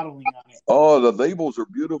of the bottling on it. Oh, the labels are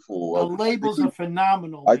beautiful. The labels are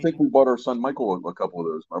phenomenal. I think we bought our son Michael a couple of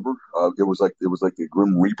those. Remember? It was like the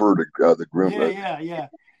Grim Reaper, the Grim. Yeah.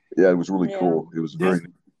 Yeah, it was really cool. It was very.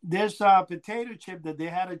 There's a potato chip that they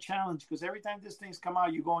had a challenge because every time these things come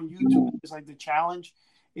out, you go on YouTube. It's like the challenge.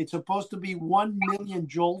 It's supposed to be 1 million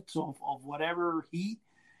jolts of whatever heat,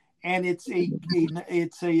 and it's a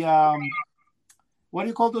what do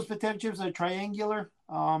you call those potato chips? They're triangular.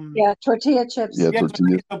 Tortilla chips. Yeah,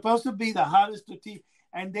 tortilla. It's supposed to be the hottest tortilla,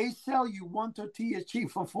 and they sell you 1 tortilla chip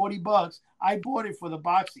for $40. I bought it for the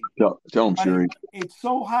boxing. Tell them, Sherry. It's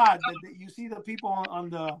so hot that you see the people on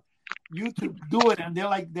the YouTube do it, and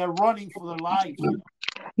they're running for their lives.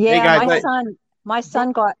 Yeah, hey guys, my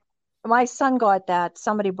son got that.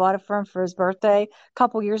 Somebody bought it for him for his birthday a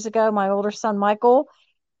couple years ago. My older son Michael,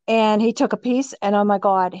 and he took a piece, and oh my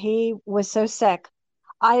God, he was so sick.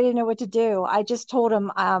 I didn't know what to do. I just told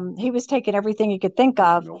him he was taking everything he could think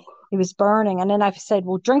of. He was burning, and then I said,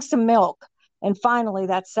 "Well, drink some milk." And finally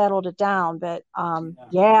that settled it down. But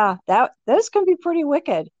those can be pretty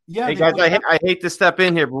wicked. Yeah. Hey guys, I hate to step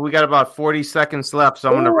in here, but we got about 40 seconds left. So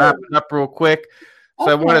I'm going to wrap it up real quick. So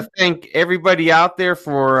I want to thank everybody out there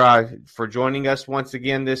for joining us once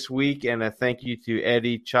again this week. And a thank you to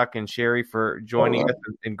Eddie, Chuck, and Sherry for joining us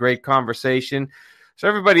in great conversation. So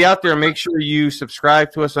everybody out there, make sure you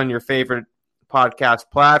subscribe to us on your favorite podcast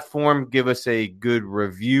platform. Give us a good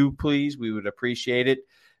review, please. We would appreciate it.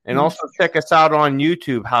 And also check us out on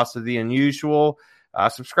YouTube, House of the Unusual.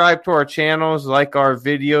 Subscribe to our channels, like our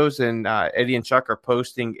videos, and Eddie and Chuck are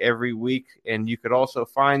posting every week. And you could also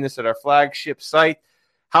find this at our flagship site,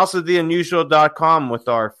 houseoftheunusual.com, with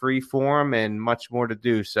our free forum and much more to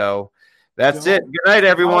do. So that's it. Good night,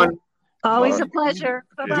 everyone. Always a pleasure.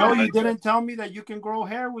 Bye-bye. Joe, you didn't tell me that you can grow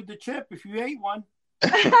hair with the chip if you ate one.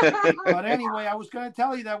 But anyway, I was going to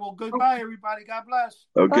tell you that. Well, goodbye, everybody. God bless.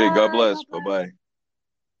 Okay, God bless. Bye-bye.